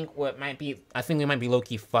 I think we might be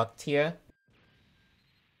low-key fucked here.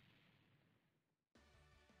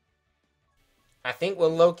 I think we're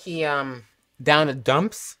low-key down the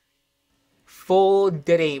dumps. Full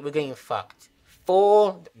Diddy, we're getting fucked.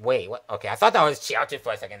 Wait, what? Okay, I thought that was Chiaotu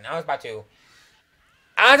for a second. I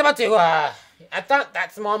thought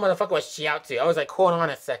that small motherfucker was Chiaotu. I was like, hold on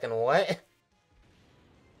a second, what?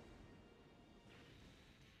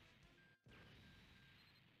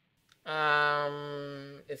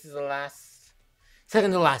 This is the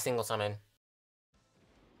second to last single summon.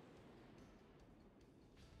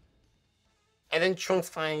 And then Trunks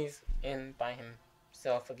finds in by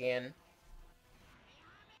himself again.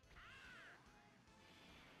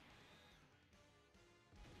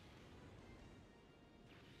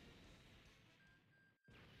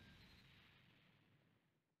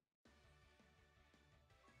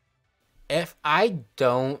 If I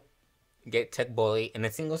don't get TEQ Bully in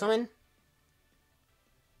a single summon,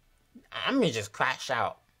 I'm gonna just crash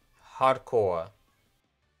out. Hardcore.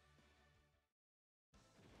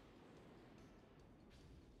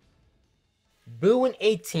 Boo in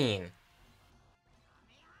 18.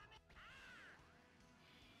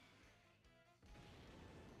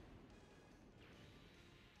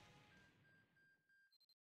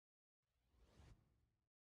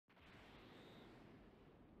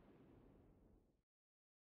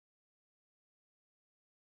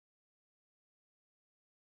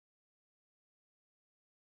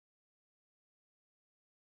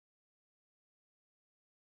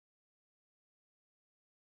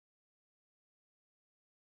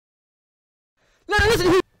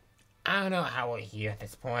 I don't know how we're here at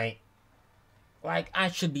this point. Like, I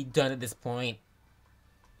should be done at this point.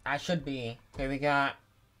 I should be. Okay, we got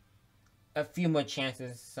a few more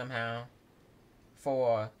chances somehow.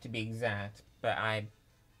 4 to be exact. But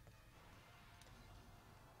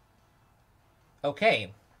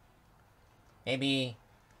okay. Maybe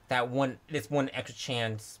this one extra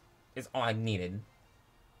chance is all I needed.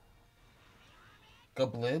 Go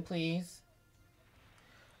blue, please.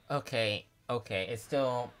 Okay, it's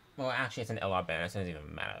still... Well, actually, it's an LR banner, so it doesn't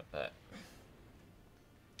even matter, but...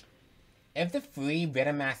 If the free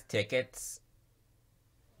Rhythmask tickets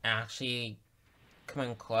actually come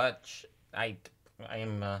in clutch, I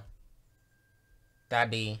am,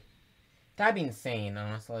 that'd be insane,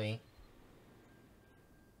 honestly.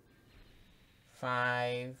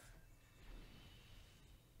 5...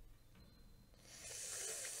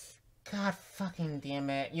 God fucking damn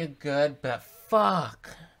it, you're good, but fuck!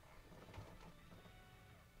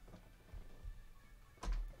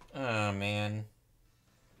 Oh, man.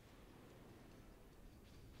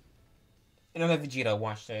 Another Vegeta,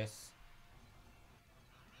 watch this.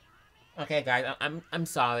 Okay, guys, I'm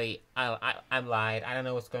sorry. I lied. I don't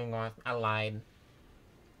know what's going on. I lied.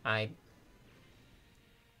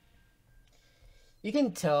 You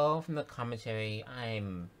can tell from the commentary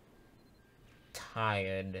I'm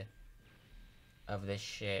tired of this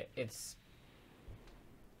shit.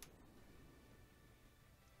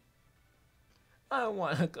 I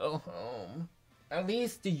wanna go home. At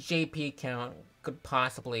least the JP count could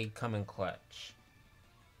possibly come in clutch.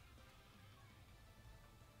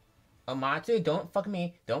 Amatsu, don't fuck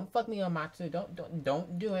me. Don't fuck me, Amatsu.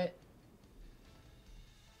 Don't do it.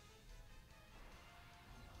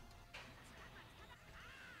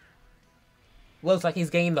 Looks like he's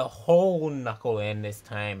getting the whole knuckle in this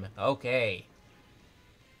time. Okay.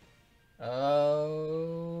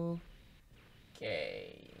 Okay.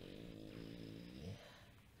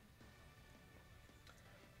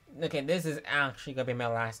 Okay, this is actually gonna be my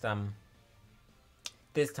last,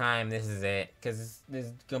 this time, this is it. Because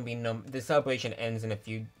there's gonna be the celebration ends in a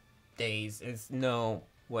few days. There's no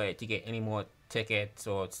way to get any more tickets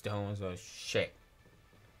or stones or shit.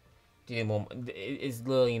 It's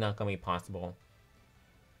literally not gonna be possible.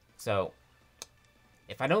 So,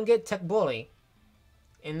 if I don't get TEQ Bully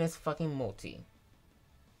in this fucking multi,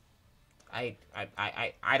 I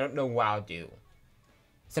don't know what I'll do.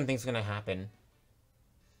 Something's gonna happen.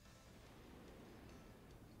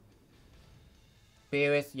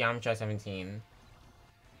 Beerus Yamcha 17.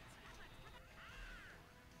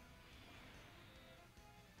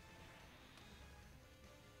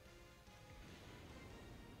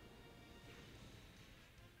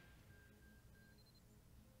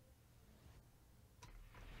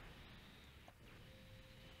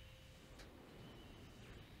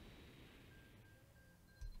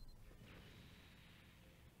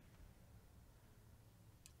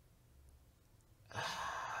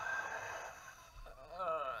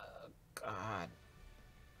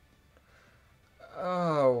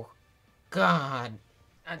 God.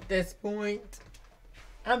 At this point,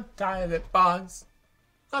 I'm tired of it, boss.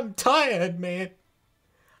 I'm tired, man.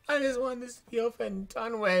 I just want this to be over and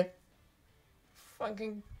done with.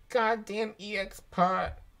 Fucking goddamn EX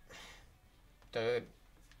part. Dude.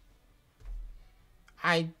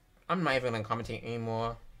 I'm not even gonna commentate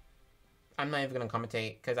anymore. I'm not even gonna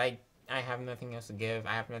commentate because I have nothing else to give.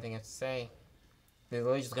 I have nothing else to say. There's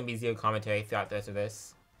literally just gonna be zero commentary throughout the rest of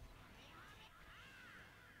this.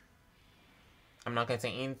 I'm not gonna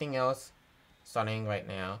say anything else starting right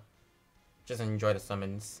now. Just enjoy the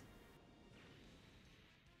summons.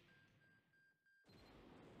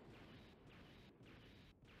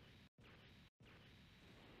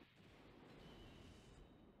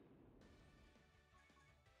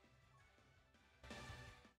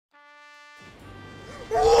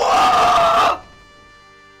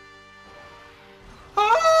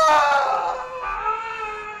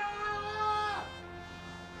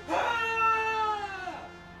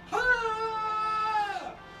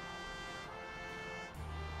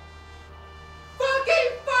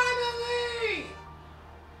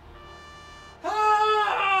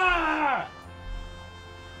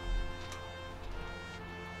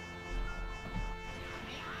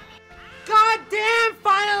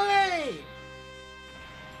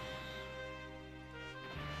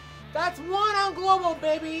 That's one on global,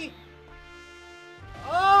 baby!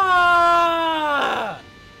 Ah!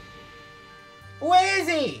 Where is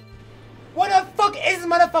he? What the fuck is this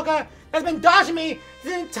motherfucker that's been dodging me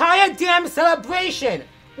this entire damn celebration?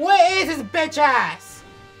 Where is his bitch ass?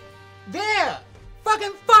 There!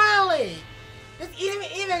 Fucking finally! It's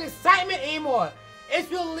even excitement anymore. It's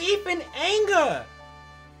relief and anger.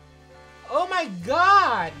 Oh my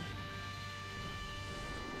god!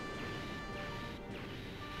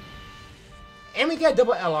 And we get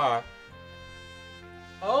double LR.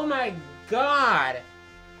 Oh my god!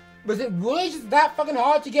 Was it really just that fucking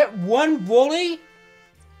hard to get one bully?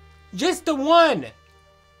 Just the one!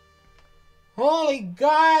 Holy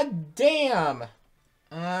god damn!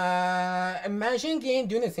 Imagine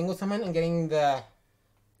doing a single summon and getting the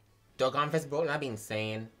Dokkan Festival. That'd be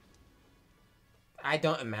insane. I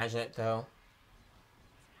don't imagine it though.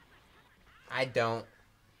 I don't.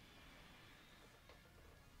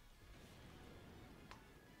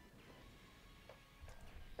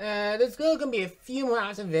 There's still gonna be a few more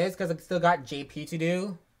after this because I still got JP to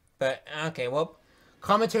do. But, okay, well,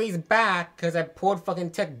 commentary's back because I poured fucking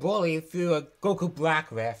TEQ Broly through a Goku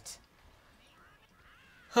Black Rift.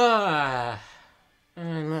 What can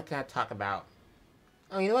I talk about?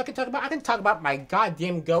 Oh, you know what I can talk about? I can talk about my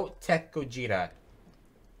goddamn GOAT, TEQ Gogeta.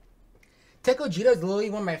 TEQ Gogeta is literally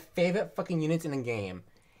one of my favorite fucking units in the game.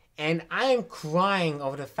 And I am crying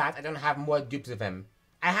over the fact I don't have more dupes of him.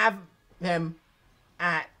 I have him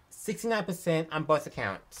at 69% on both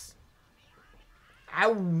accounts. I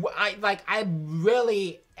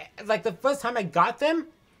really, like, the first time I got them,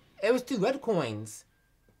 it was 2 red coins.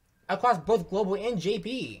 Across both Global and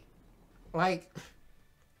JP. Like,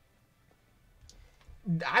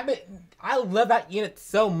 I love that unit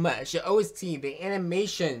so much. The OST, the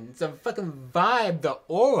animations, the fucking vibe, the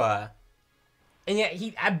aura. And yet,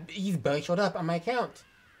 he's barely showed up on my account.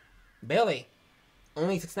 Barely.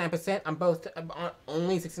 Only 69% on both.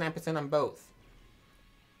 Only 69% on both.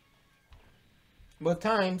 Both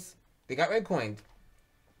times, they got red coined.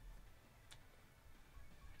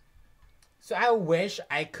 So I wish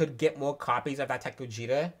I could get more copies of that TEQ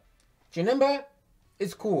Gogeta. Janemba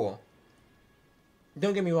is cool.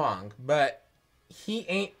 Don't get me wrong, but he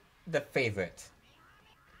ain't the favorite.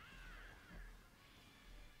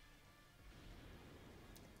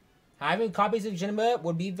 Having copies of Janemba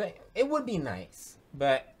would be nice.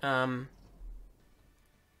 But,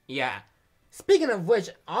 yeah. Speaking of which,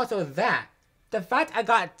 also that, the fact I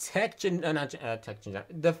got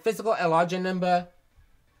the physical LR Janemba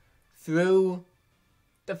through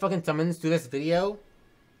the fucking summons through this video.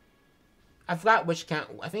 I forgot which account.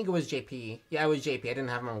 I think it was JP. Yeah, it was JP. I didn't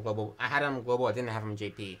have him on Global. I had him on Global. I didn't have him on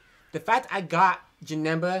JP. The fact I got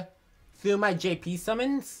Janemba through my JP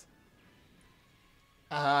summons.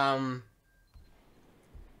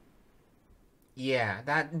 Yeah,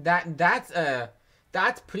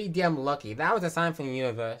 that's pretty damn lucky. That was a sign from the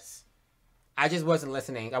universe. I just wasn't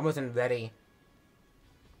listening. I wasn't ready.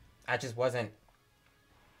 I just wasn't.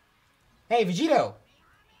 Hey, Vegito!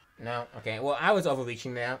 No? Okay, well, I was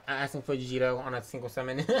overreaching there. Asking for Vegito on a single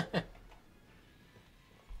summon.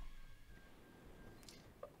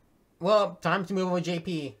 Well, time to move over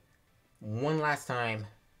JP. One last time.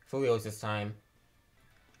 For reals this time.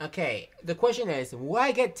 Okay, the question is, will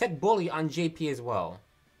I get TEQ Bully on JP as well?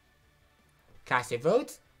 Cast your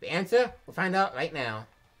votes. The answer, we'll find out right now.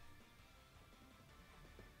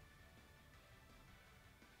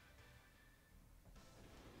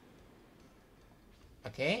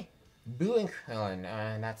 Okay. Boo and Krillin.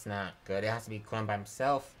 That's not good. It has to be Krillin by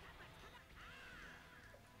himself.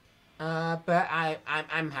 But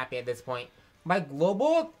I'm happy at this point. My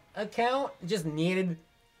global account just needed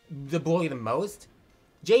the bully the most.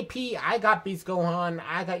 JP, I got Beast Gohan,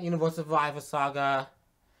 I got Universal Survivor Saga,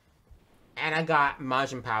 and I got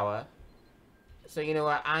Majin Power. So you know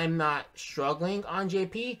what, I'm not struggling on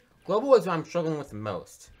JP. Global is what I'm struggling with the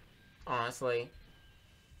most, honestly.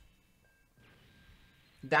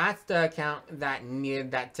 That's the account that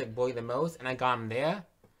needed that to bully the most, and I got him there.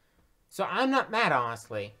 So I'm not mad,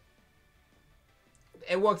 honestly.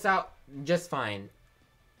 It works out just fine.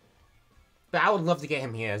 But I would love to get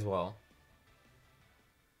him here as well.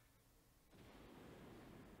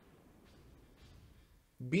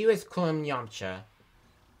 Beerus, Krillin, Yamcha.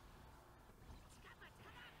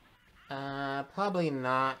 Probably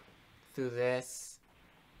not through this.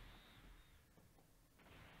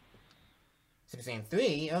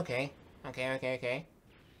 16-3, okay. Okay.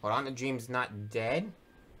 Hold on, the dream's not dead.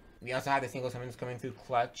 We also have the single summons coming through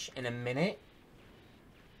clutch in a minute.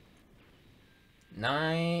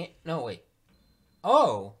 9, no wait.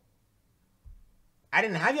 Oh! I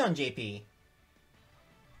didn't have you on JP.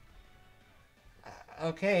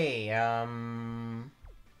 Okay,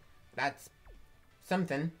 that's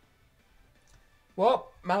something.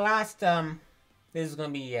 Well, my last, this is gonna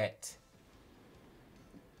be it.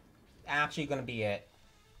 Actually gonna be it.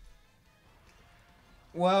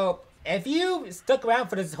 Well, if you stuck around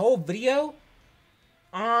for this whole video,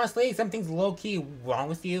 honestly, something's low-key wrong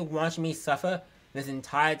with you watching me suffer this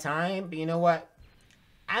entire time. But you know what?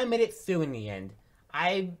 I made it through in the end.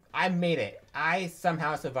 I made it. I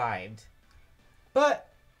somehow survived. But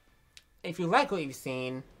if you like what you've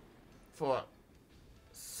seen, for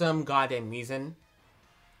some goddamn reason,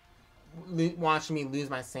 watching me lose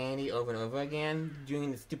my sanity over and over again,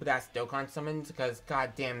 doing the stupid ass Dokkan summons, because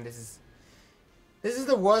goddamn, this is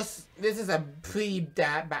the worst. This is a pretty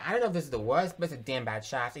bad. I don't know if this is the worst, but it's a damn bad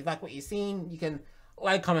shot. If you like what you've seen, you can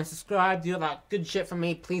like, comment, subscribe, do a lot of good shit for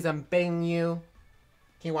me. Please, I'm begging you.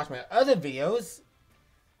 Can you watch my other videos?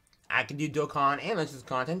 I can do Dokkan and Lunch's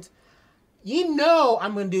content. You know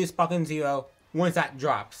I'm gonna do Sparking Zero once that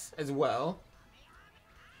drops as well.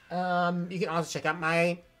 You can also check out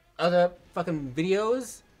my other fucking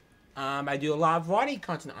videos. I do a lot of variety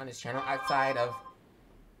content on this channel outside of...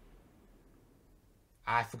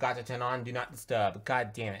 I forgot to turn on Do Not Disturb.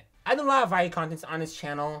 God damn it. I do a lot of variety content on this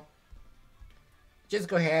channel. Just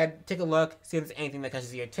go ahead, take a look, see if there's anything that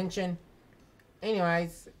catches your attention.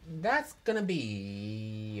 Anyways, that's gonna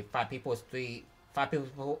be 5 people's in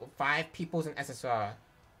SSR.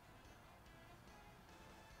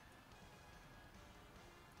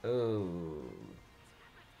 Ooh.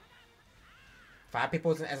 5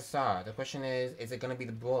 people's in SSR. The question is it gonna be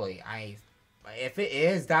the bully? If it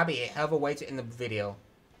is, that'd be a hell of a way to end the video.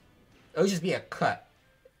 It'll just be a cut.